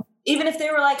 Mm-hmm. Even if they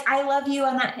were like, I love you.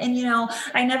 And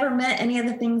I never meant any of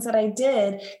the things that I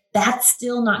did. That's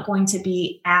still not going to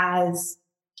be as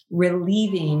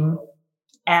relieving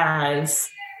as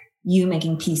you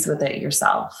making peace with it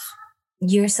yourself.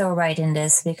 You're so right in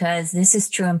this, because this is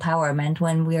true empowerment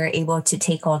when we are able to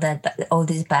take all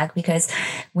this back. Because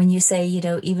when you say,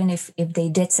 even if they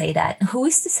did say that,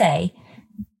 who's to say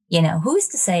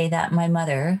that my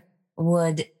mother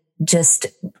would just,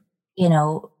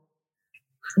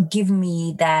 give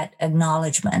me that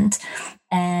acknowledgement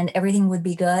and everything would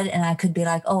be good. And I could be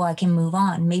like, oh, I can move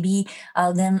on. Maybe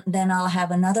then I'll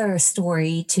have another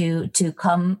story to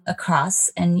come across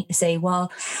and say, well,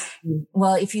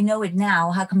 if you know it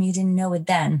now, how come you didn't know it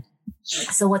then?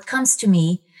 So what comes to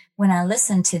me when I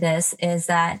listen to this is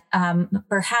that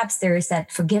perhaps there is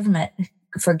that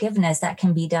forgiveness that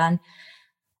can be done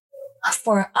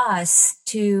for us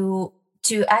to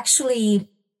actually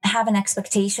have an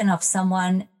expectation of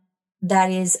someone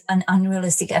that is an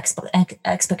unrealistic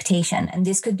expectation. And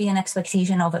this could be an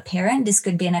expectation of a parent. This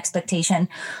could be an expectation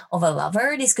of a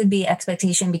lover. This could be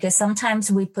expectation because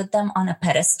sometimes we put them on a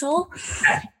pedestal.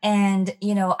 And,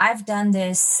 I've done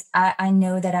this. I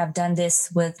know that I've done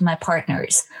this with my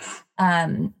partners.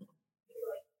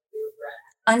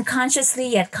 Unconsciously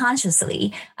yet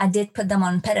consciously, I did put them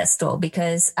on pedestal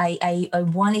because I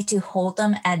wanted to hold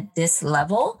them at this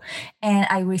level, and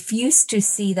I refused to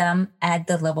see them at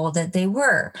the level that they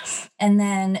were. And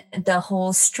then the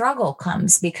whole struggle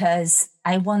comes because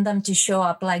I want them to show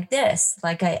up like this,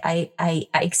 like I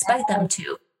expect them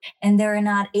to, and they're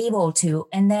not able to.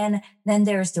 And then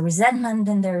there's the resentment,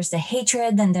 then there's the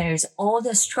hatred, then there's all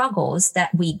the struggles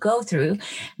that we go through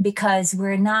because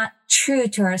we're not true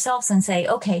to ourselves and say,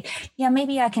 okay, yeah,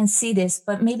 maybe I can see this,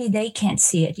 but maybe they can't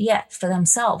see it yet for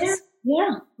themselves.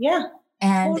 Yeah.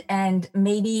 And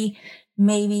maybe,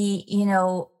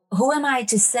 who am I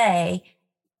to say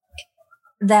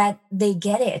that they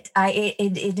get it?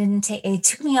 It didn't take, it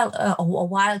took me a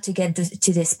while to get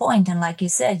to this point. And like you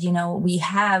said,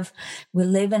 we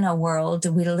live in a world,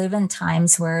 we live in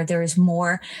times where there is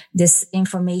more, this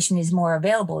information is more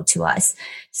available to us.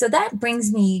 So that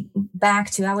brings me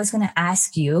back to, I was going to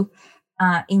ask you,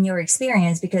 in your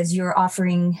experience, because you're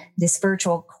offering this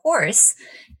virtual course,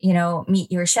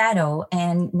 Meet Your Shadow,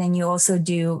 and then you also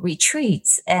do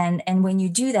retreats, and when you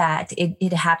do that,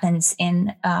 it happens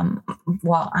in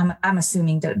I'm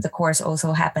assuming the course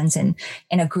also happens in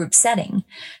a group setting.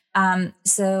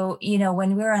 So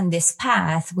when we're on this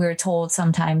path, we're told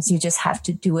sometimes you just have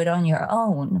to do it on your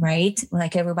own, right?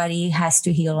 Like everybody has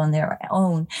to heal on their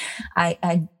own.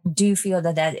 I do feel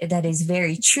that is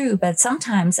very true, but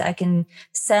sometimes I can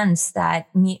sense that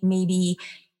maybe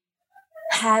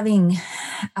having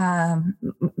a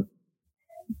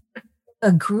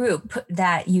group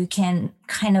that you can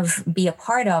kind of be a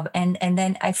part of, and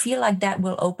then I feel like that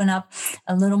will open up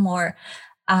a little more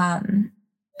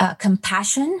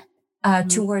compassion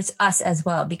towards us as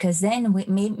well, because then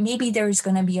maybe there's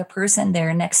going to be a person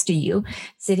there next to you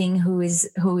sitting who is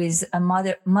a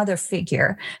mother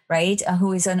figure, right?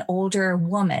 Who is an older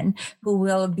woman who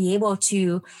will be able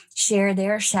to share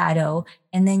their shadow.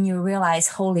 And then you realize,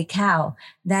 holy cow,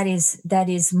 that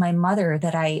is my mother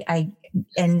that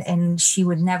and she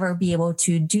would never be able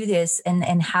to do this,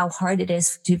 and how hard it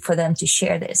is for them to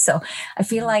share this. So I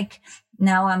feel like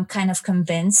now I'm kind of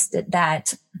convinced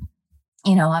that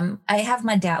I have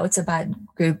my doubts about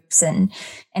groups and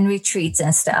retreats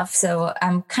and stuff. So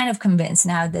I'm kind of convinced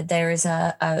now that there is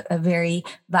a very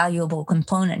valuable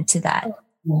component to that.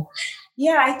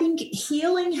 Yeah, I think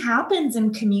healing happens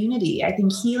in community. I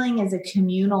think healing is a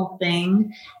communal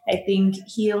thing. I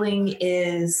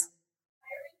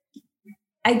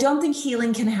don't think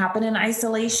healing can happen in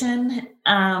isolation.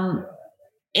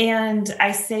 And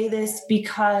I say this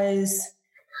because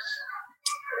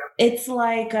it's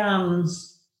like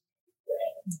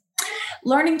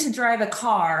learning to drive a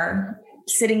car,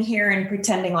 sitting here and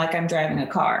pretending like I'm driving a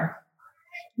car.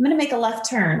 I'm going to make a left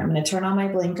turn. I'm going to turn on my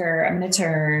blinker. I'm going to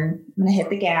turn. I'm going to hit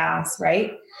the gas,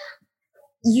 right?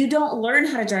 You don't learn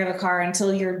how to drive a car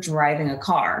until you're driving a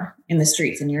car in the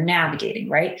streets and you're navigating,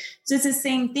 right? So it's the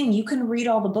same thing. You can read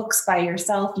all the books by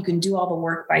yourself. You can do all the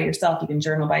work by yourself. You can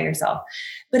journal by yourself.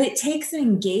 But it takes an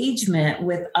engagement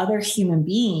with other human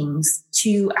beings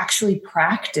to actually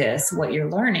practice what you're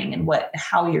learning and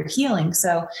how you're healing.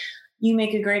 So you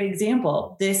make a great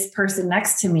example. This person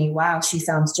next to me, wow, she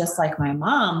sounds just like my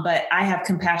mom, but I have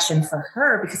compassion for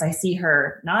her because I see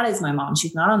her not as my mom.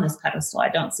 She's not on this pedestal. I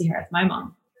don't see her as my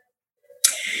mom.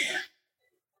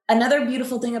 Another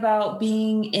beautiful thing about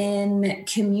being in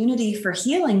community for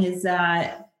healing is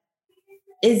that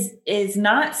is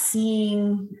not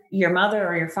seeing your mother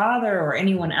or your father or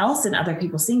anyone else in other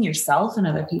people, seeing yourself in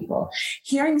other people,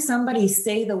 hearing somebody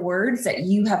say the words that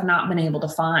you have not been able to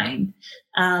find,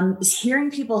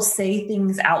 hearing people say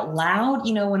things out loud.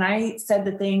 When I said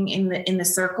the thing in the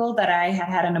circle that I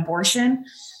had an abortion,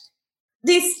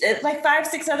 these like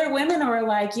 5-6 other women were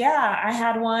like, yeah, I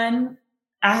had one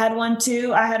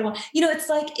too. I had one. It's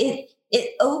like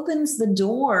it opens the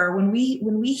door when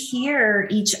we hear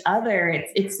each other.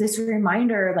 It's this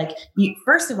reminder, like,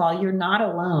 first of all, you're not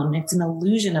alone. It's an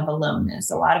illusion of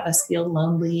aloneness. A lot of us feel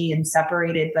lonely and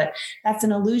separated, but that's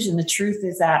an illusion. The truth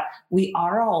is that we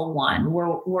are all one.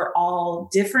 We're all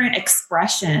different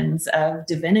expressions of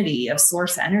divinity, of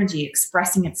source energy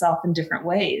expressing itself in different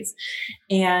ways.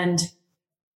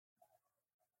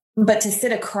 But to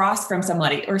sit across from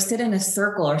somebody or sit in a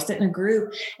circle or sit in a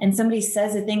group and somebody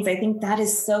says the things, I think that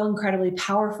is so incredibly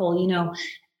powerful.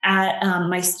 At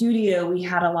my studio, we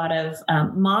had a lot of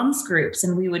moms groups,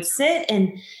 and we would sit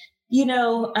and,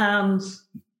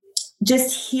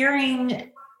 just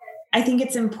hearing, I think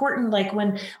it's important. Like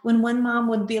when one mom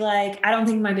would be like, I don't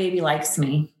think my baby likes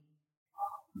me.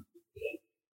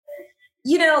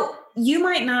 You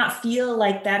might not feel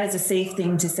like that is a safe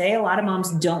thing to say. A lot of moms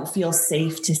don't feel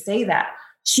safe to say that.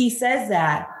 She says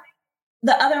that.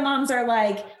 The other moms are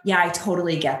like, yeah, I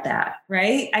totally get that,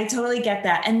 right? I totally get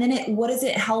that. And then what does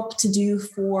it help to do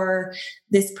for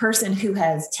this person who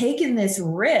has taken this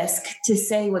risk to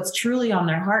say what's truly on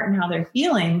their heart and how they're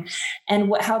feeling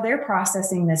and how they're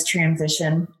processing this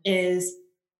transition is,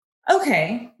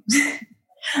 okay,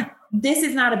 this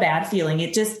is not a bad feeling.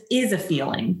 It just is a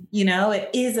feeling, it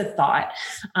is a thought.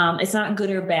 It's not good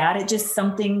or bad. It's just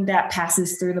something that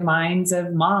passes through the minds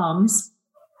of moms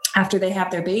after they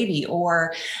have their baby.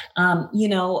 Or, a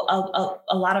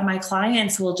lot of my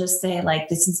clients will just say, like,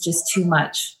 this is just too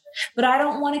much. But I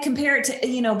don't want to compare it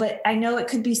to, but I know it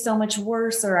could be so much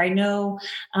worse. Or I know,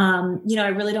 I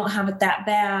really don't have it that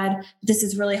bad. This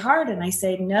is really hard. And I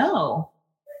say, no.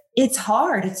 It's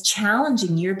hard. It's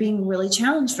challenging. You're being really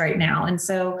challenged right now. And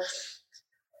so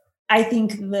I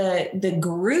think the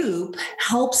group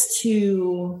helps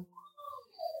to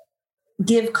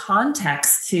give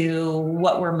context to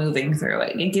what we're moving through.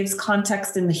 It gives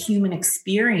context in the human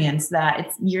experience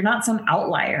that you're not some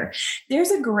outlier.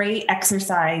 There's a great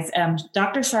exercise.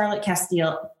 Dr. Charlotte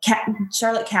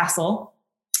Castle,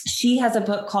 she has a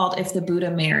book called If the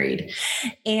Buddha Married.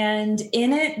 And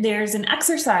in it, there's an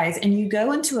exercise, and you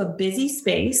go into a busy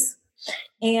space.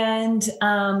 And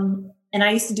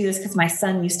I used to do this because my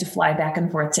son used to fly back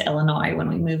and forth to Illinois when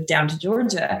we moved down to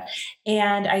Georgia.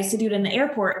 And I used to do it in the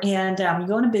airport. And you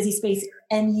go in a busy space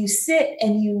and you sit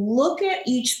and you look at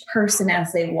each person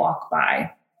as they walk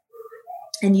by.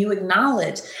 And you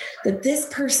acknowledge that this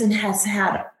person has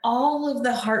had all of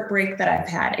the heartbreak that I've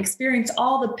had, experienced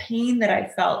all the pain that I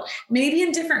felt, maybe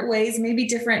in different ways, maybe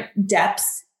different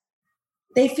depths.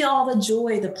 They feel all the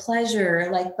joy, the pleasure,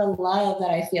 like the love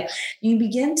that I feel. You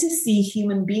begin to see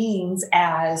human beings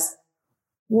as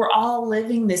we're all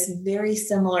living this very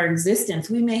similar existence.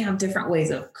 We may have different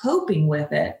ways of coping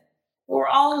with it, but we're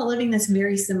all living this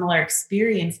very similar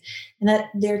experience, and that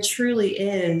there truly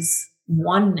is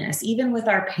oneness, even with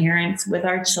our parents, with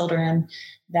our children,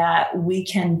 that we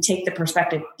can take the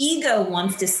perspective. Ego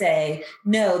wants to say,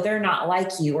 no, they're not like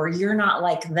you, or you're not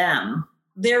like them.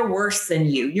 They're worse than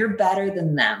you. You're better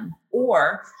than them.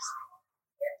 Or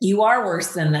you are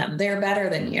worse than them. They're better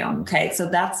than you. Okay. So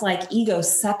that's like ego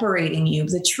separating you.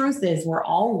 The truth is we're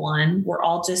all one. We're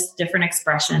all just different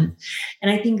expression. And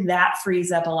I think that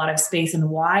frees up a lot of space, and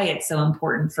why it's so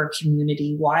important for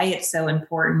community, why it's so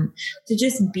important to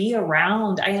just be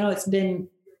around. I know it's been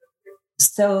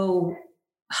so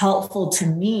helpful to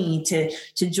me to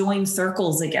join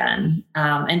circles again,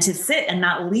 and to sit and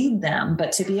not lead them,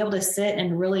 but to be able to sit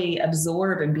and really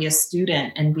absorb and be a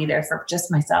student and be there for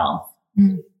just myself.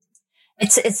 Mm.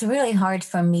 It's really hard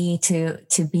for me to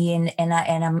be in,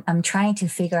 and I'm trying to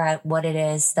figure out what it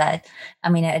is that, I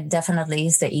mean, it definitely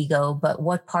is the ego, but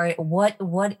what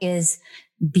is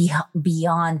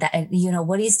beyond that? You know,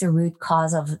 what is the root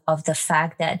cause of the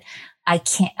fact that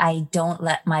I don't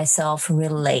let myself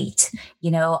relate.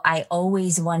 You know, I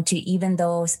always want to, even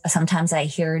though sometimes I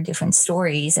hear different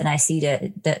stories and I see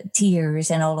the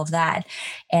tears and all of that,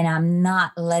 and I'm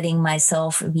not letting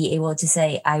myself be able to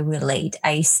say, I relate.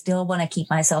 I still want to keep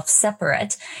myself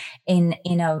separate in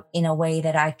a way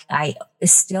that I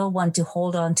still want to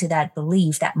hold on to that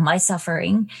belief that my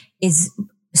suffering is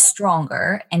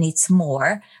stronger and it's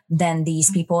more than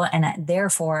these people, and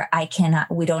therefore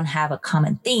we don't have a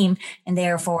common theme, and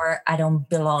therefore I don't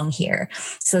belong here.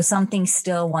 So something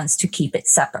still wants to keep it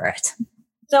separate.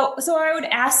 So I would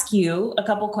ask you a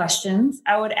couple questions.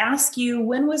 I would ask you,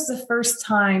 when was the first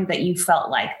time that you felt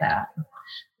like that?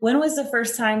 When was the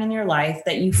first time in your life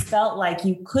that you felt like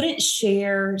you couldn't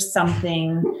share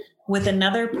something with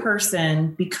another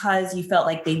person because you felt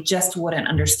like they just wouldn't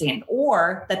understand,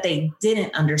 or that they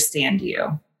didn't understand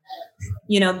you?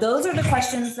 You know, those are the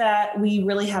questions that we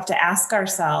really have to ask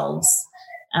ourselves,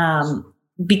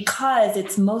 because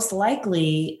it's most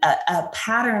likely a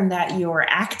pattern that you're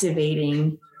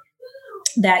activating,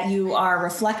 that you are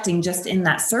reflecting just in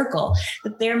that circle.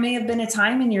 That there may have been a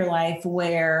time in your life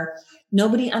where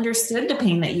nobody understood the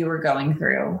pain that you were going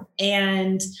through,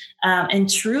 and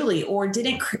truly, or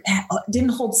didn't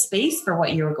hold space for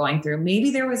what you were going through. Maybe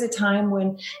there was a time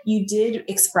when you did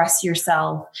express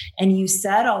yourself and you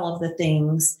said all of the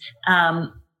things,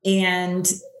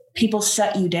 and people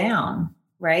shut you down,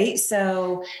 right?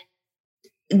 So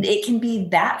it can be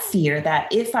that fear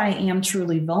that if I am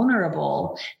truly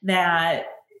vulnerable, that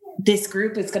this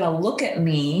group is going to look at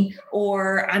me,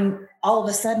 or I'm all of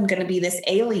a sudden going to be this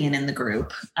alien in the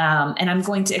group. And I'm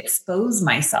going to expose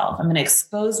myself. I'm going to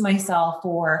expose myself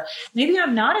for, maybe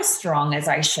I'm not as strong as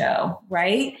I show,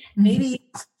 right? Mm-hmm. Maybe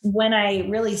when I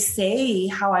really say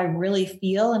how I really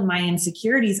feel and my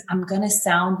insecurities, I'm going to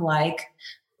sound like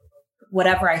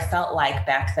whatever I felt like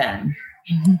back then.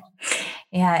 Mm-hmm.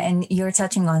 Yeah. And you're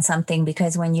touching on something,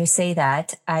 because when you say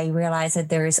that, I realize that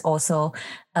there is also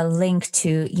a link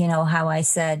to, you know, how I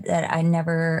said that I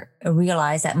never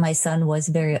realized that my son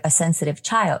was a sensitive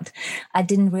child. I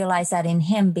didn't realize that in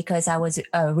him because I was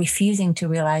refusing to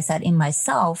realize that in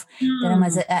myself,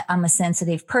 that I'm a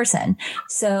sensitive person.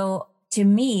 So to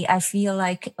me, I feel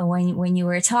like when you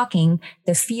were talking,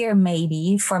 the fear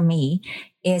maybe for me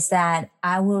is that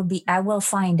I will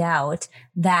find out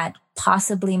that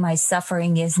possibly my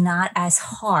suffering is not as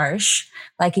harsh.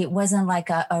 Like it wasn't like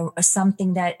a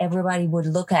something that everybody would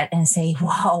look at and say,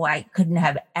 wow, I couldn't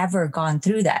have ever gone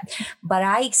through that. But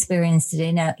I experienced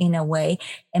it in a way.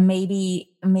 And maybe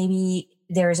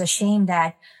there's a shame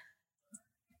that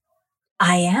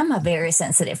I am a very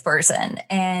sensitive person,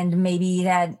 and maybe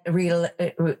that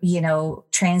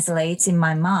translates in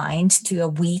my mind to a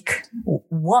weak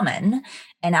woman.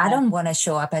 And I don't want to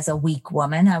show up as a weak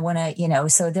woman. I want to,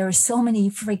 so there are so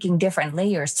many freaking different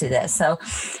layers to this. So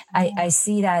I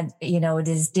see that,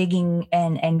 this digging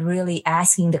and really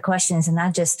asking the questions and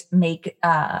not just make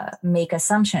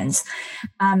assumptions.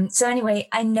 So anyway,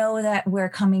 I know that we're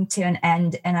coming to an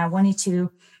end, and I wanted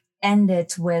to end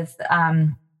it with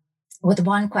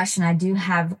one question I do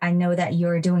have. I know that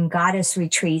you're doing goddess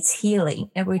healings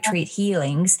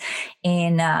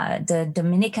in the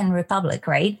Dominican Republic,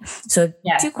 right? So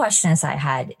Yes. Two questions I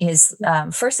had is,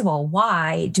 first of all,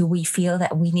 why do we feel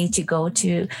that we need to go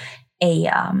to a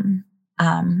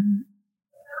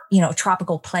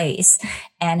tropical place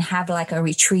and have like a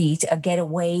retreat, a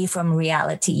getaway from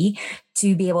reality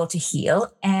to be able to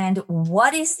heal? And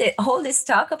what is all this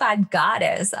talk about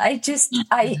goddess?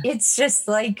 It's just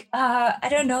like, I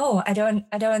don't know. I don't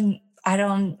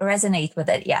resonate with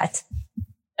it yet.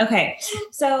 Okay.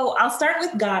 So I'll start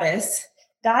with goddess.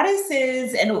 Goddess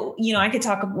is, and I could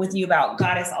talk with you about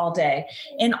goddess all day.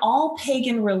 In all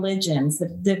pagan religions,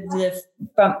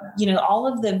 from all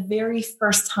of the very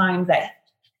first time that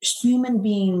human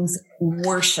beings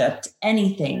worshipped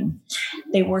anything,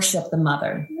 they worship the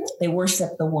mother, they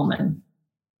worship the woman.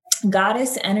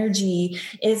 Goddess energy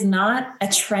is not a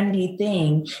trendy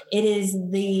thing. It is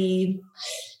the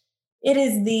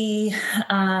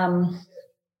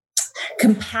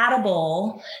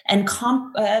compatible and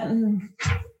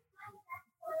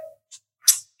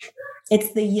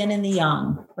it's the yin and the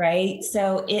yang, right?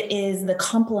 So it is the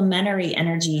complementary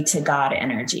energy to God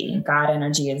energy. God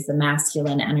energy is the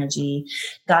masculine energy.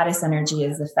 Goddess energy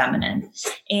is the feminine.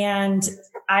 And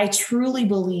I truly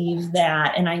believe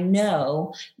that, and I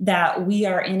know that we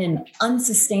are in an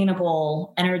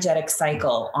unsustainable energetic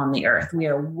cycle on the earth. We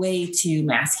are way too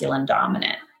masculine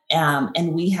dominant.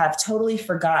 And we have totally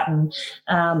forgotten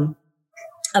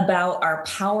about our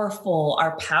power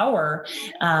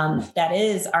that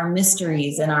is our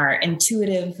mysteries and our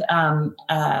intuitive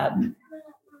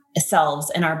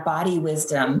selves and our body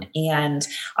wisdom and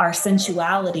our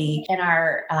sensuality and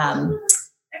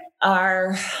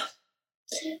our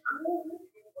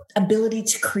ability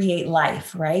to create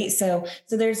life, right? So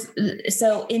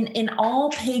in all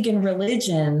pagan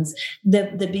religions,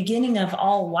 the beginning of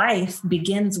all life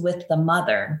begins with the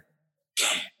mother.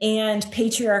 And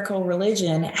patriarchal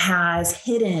religion has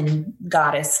hidden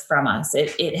goddess from us.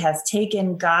 It has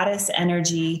taken goddess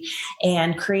energy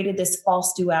and created this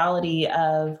false duality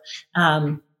of,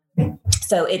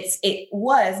 so it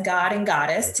was God and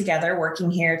goddess together,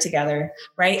 working here together,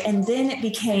 right? And then it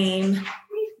became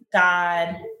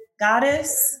God,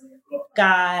 goddess,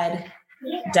 God,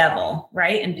 devil,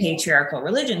 right? In patriarchal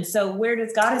religion. So where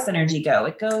does goddess energy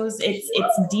go?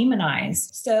 It's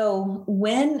demonized. So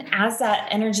as that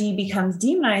energy becomes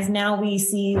demonized, now we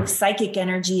see psychic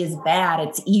energy is bad.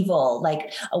 It's evil.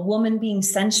 Like a woman being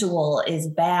sensual is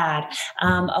bad.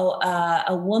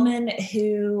 A woman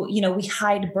who, we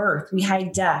hide birth, we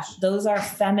hide death. Those are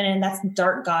feminine. That's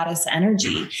dark goddess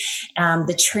energy.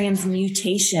 The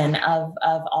transmutation of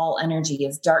all energy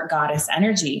is dark goddess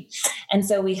energy. And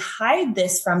so we hide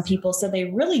this from people so they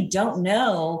really don't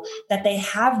know that they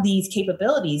have these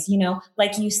capabilities.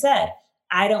 Like you said,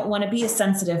 I don't want to be a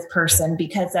sensitive person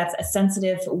because that's a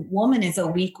sensitive woman is a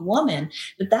weak woman,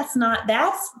 but that's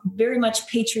very much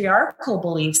patriarchal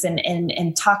beliefs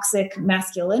and toxic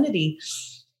masculinity.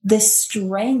 The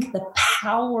strength, the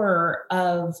power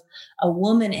of a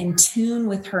woman in tune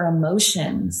with her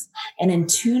emotions and in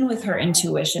tune with her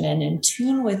intuition and in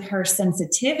tune with her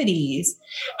sensitivities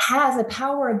has a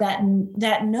power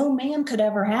that no man could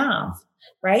ever have,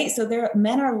 right? So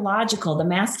men are logical. The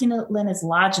masculine is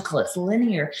logical. It's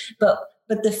linear, but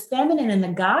the feminine and the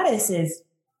goddess is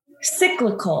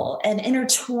cyclical and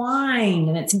intertwined,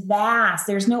 and it's vast.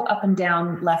 There's no up and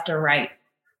down, left or right.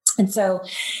 And so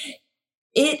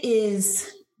it is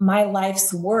my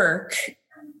life's work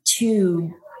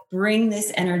to bring this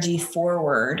energy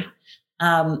forward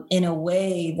in a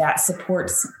way that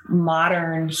supports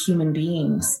modern human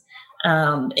beings.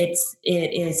 It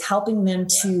is helping them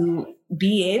to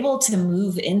be able to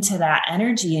move into that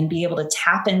energy and be able to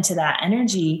tap into that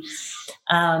energy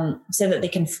so that they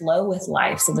can flow with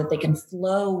life, so that they can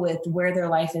flow with where their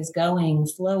life is going,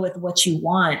 flow with what you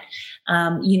want.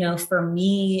 For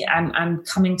me, I'm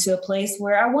coming to a place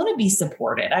where I want to be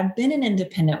supported. I've been an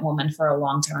independent woman for a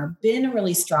long time. I've been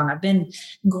really strong. I've been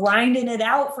grinding it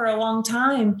out for a long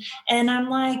time. And I'm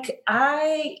like,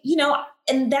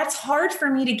 and that's hard for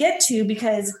me to get to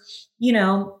because,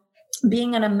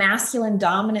 being in a masculine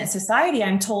dominant society,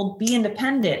 I'm told, be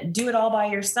independent, do it all by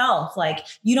yourself. Like,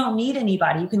 you don't need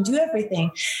anybody. You can do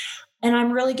everything. And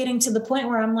I'm really getting to the point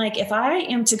where I'm like, if I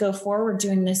am to go forward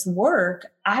doing this work,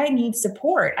 I need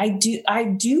support. I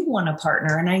do want a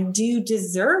partner, and I do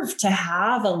deserve to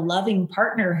have a loving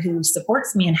partner who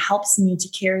supports me and helps me to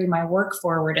carry my work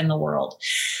forward in the world.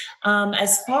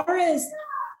 As far as,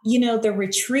 the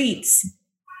retreats,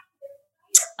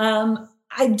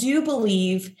 I do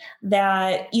believe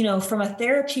that, from a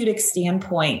therapeutic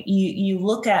standpoint, you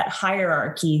look at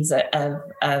hierarchies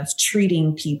of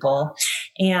treating people.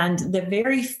 And the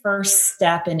very first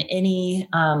step in any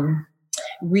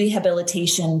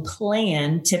rehabilitation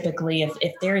plan, typically,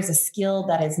 if there is a skill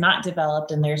that is not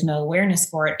developed and there's no awareness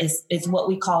for it, is what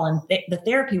we call in the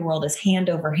therapy world is hand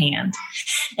over hand.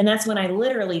 And that's when I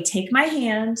literally take my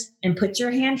hand and put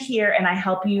your hand here, and I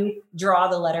help you draw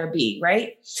the letter B,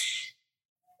 right?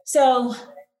 So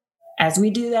as we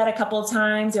do that a couple of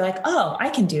times, you're like, oh, I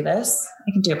can do this.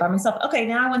 I can do it by myself. Okay,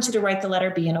 now I want you to write the letter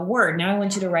B in a word. Now I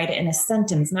want you to write it in a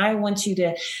sentence. Now I want you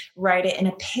to write it in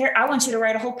I want you to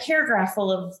write a whole paragraph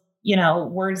full of,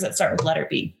 words that start with letter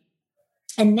B.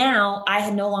 And now I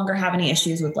no longer have any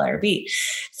issues with letter B.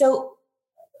 So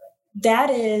that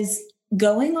is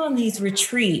going on these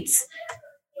retreats.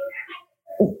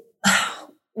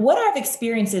 What I've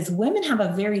experienced is women have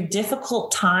a very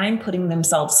difficult time putting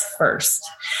themselves first.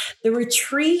 The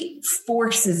retreat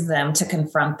forces them to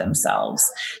confront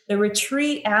themselves. The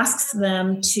retreat asks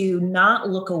them to not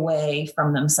look away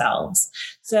from themselves.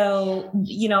 So,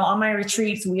 on my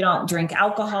retreats, we don't drink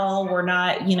alcohol. We're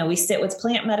not, we sit with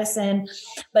plant medicine,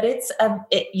 but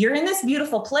you're in this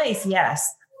beautiful place. Yes.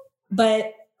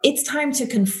 But it's time to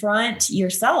confront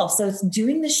yourself. So it's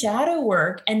doing the shadow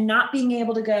work and not being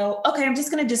able to go, okay, I'm just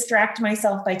going to distract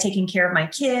myself by taking care of my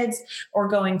kids or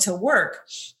going to work.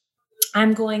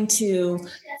 I'm going to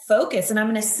focus, and I'm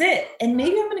going to sit, and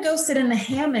maybe I'm going to go sit in the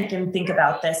hammock and think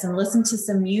about this and listen to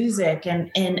some music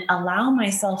and allow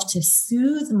myself to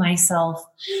soothe myself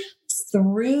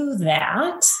through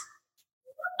that,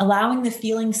 allowing the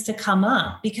feelings to come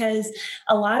up, because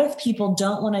a lot of people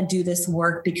don't want to do this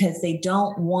work because they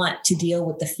don't want to deal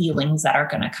with the feelings that are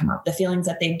going to come up, the feelings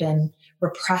that they've been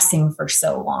repressing for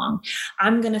so long.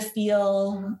 I'm going to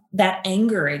feel that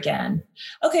anger again.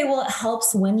 Okay, well, it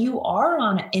helps when you are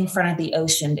in front of the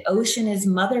ocean. The ocean is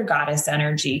mother goddess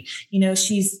energy.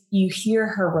 You hear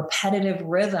her repetitive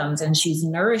rhythms, and she's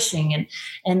nourishing,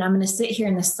 and I'm going to sit here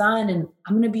in the sun, and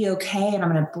I'm going to be okay. And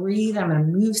I'm going to breathe. I'm going to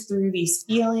move through these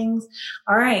feelings.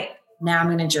 All right, now I'm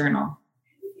going to journal.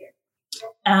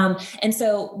 And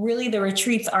so really the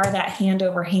retreats are that hand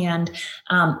over hand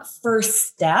first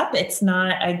step. It's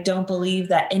not, I don't believe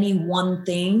that any one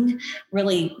thing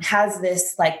really has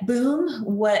this like boom,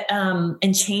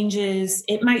 and changes.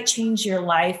 It might change your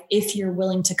life if you're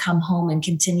willing to come home and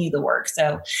continue the work.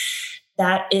 So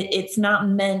that it's not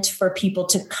meant for people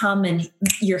to come and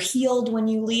you're healed when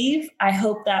you leave. I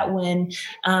hope that when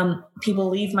people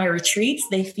leave my retreats,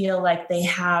 they feel like they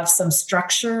have some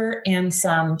structure and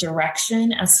some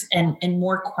direction and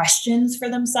more questions for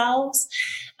themselves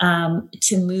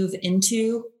to move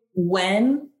into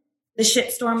when the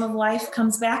shitstorm of life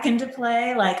comes back into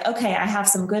play. Like, okay, I have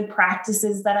some good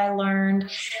practices that I learned.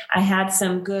 I had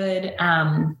some good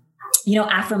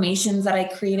affirmations that I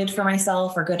created for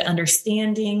myself, or good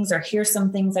understandings, or here's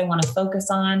some things I want to focus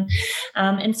on.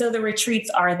 And so the retreats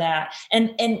are that.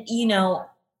 And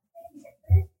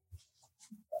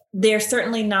they're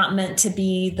certainly not meant to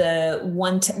be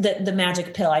the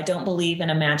magic pill. I don't believe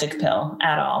in a magic pill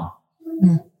at all.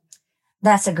 Mm.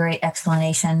 That's a great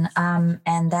explanation.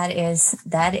 And that is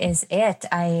it.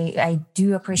 I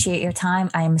do appreciate your time.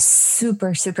 I'm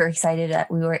super, super excited that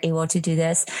we were able to do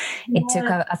this. It took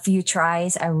a few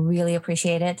tries. I really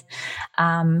appreciate it.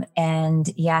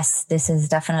 And yes, this is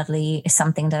definitely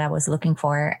something that I was looking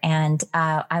for. And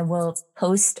I will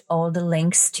post all the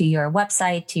links to your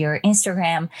website, to your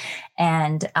Instagram,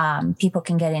 and people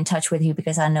can get in touch with you,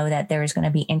 because I know that there is going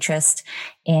to be interest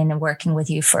in working with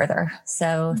you further.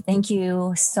 So thank you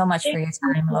so much for your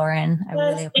time, Lauren. I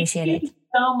really appreciate it. Thank you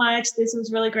so much. This was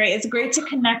really great. It's great to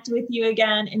connect with you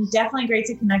again, and definitely great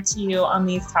to connect to you on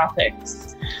these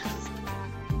topics.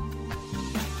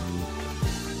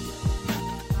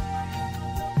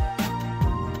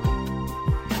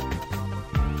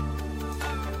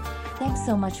 Thanks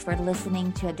so much for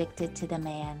listening to Addicted to the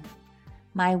Man.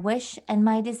 My wish and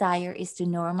my desire is to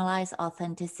normalize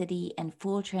authenticity and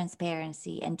full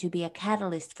transparency, and to be a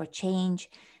catalyst for change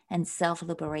and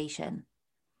self-liberation.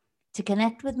 To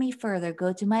connect with me further,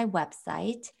 go to my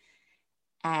website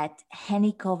at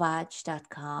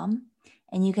hennykovac.com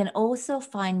And you can also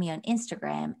find me on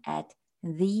Instagram at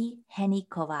the Henny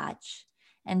Kovac.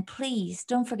 And please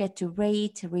don't forget to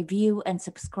rate, review, and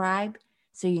subscribe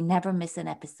so you never miss an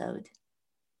episode.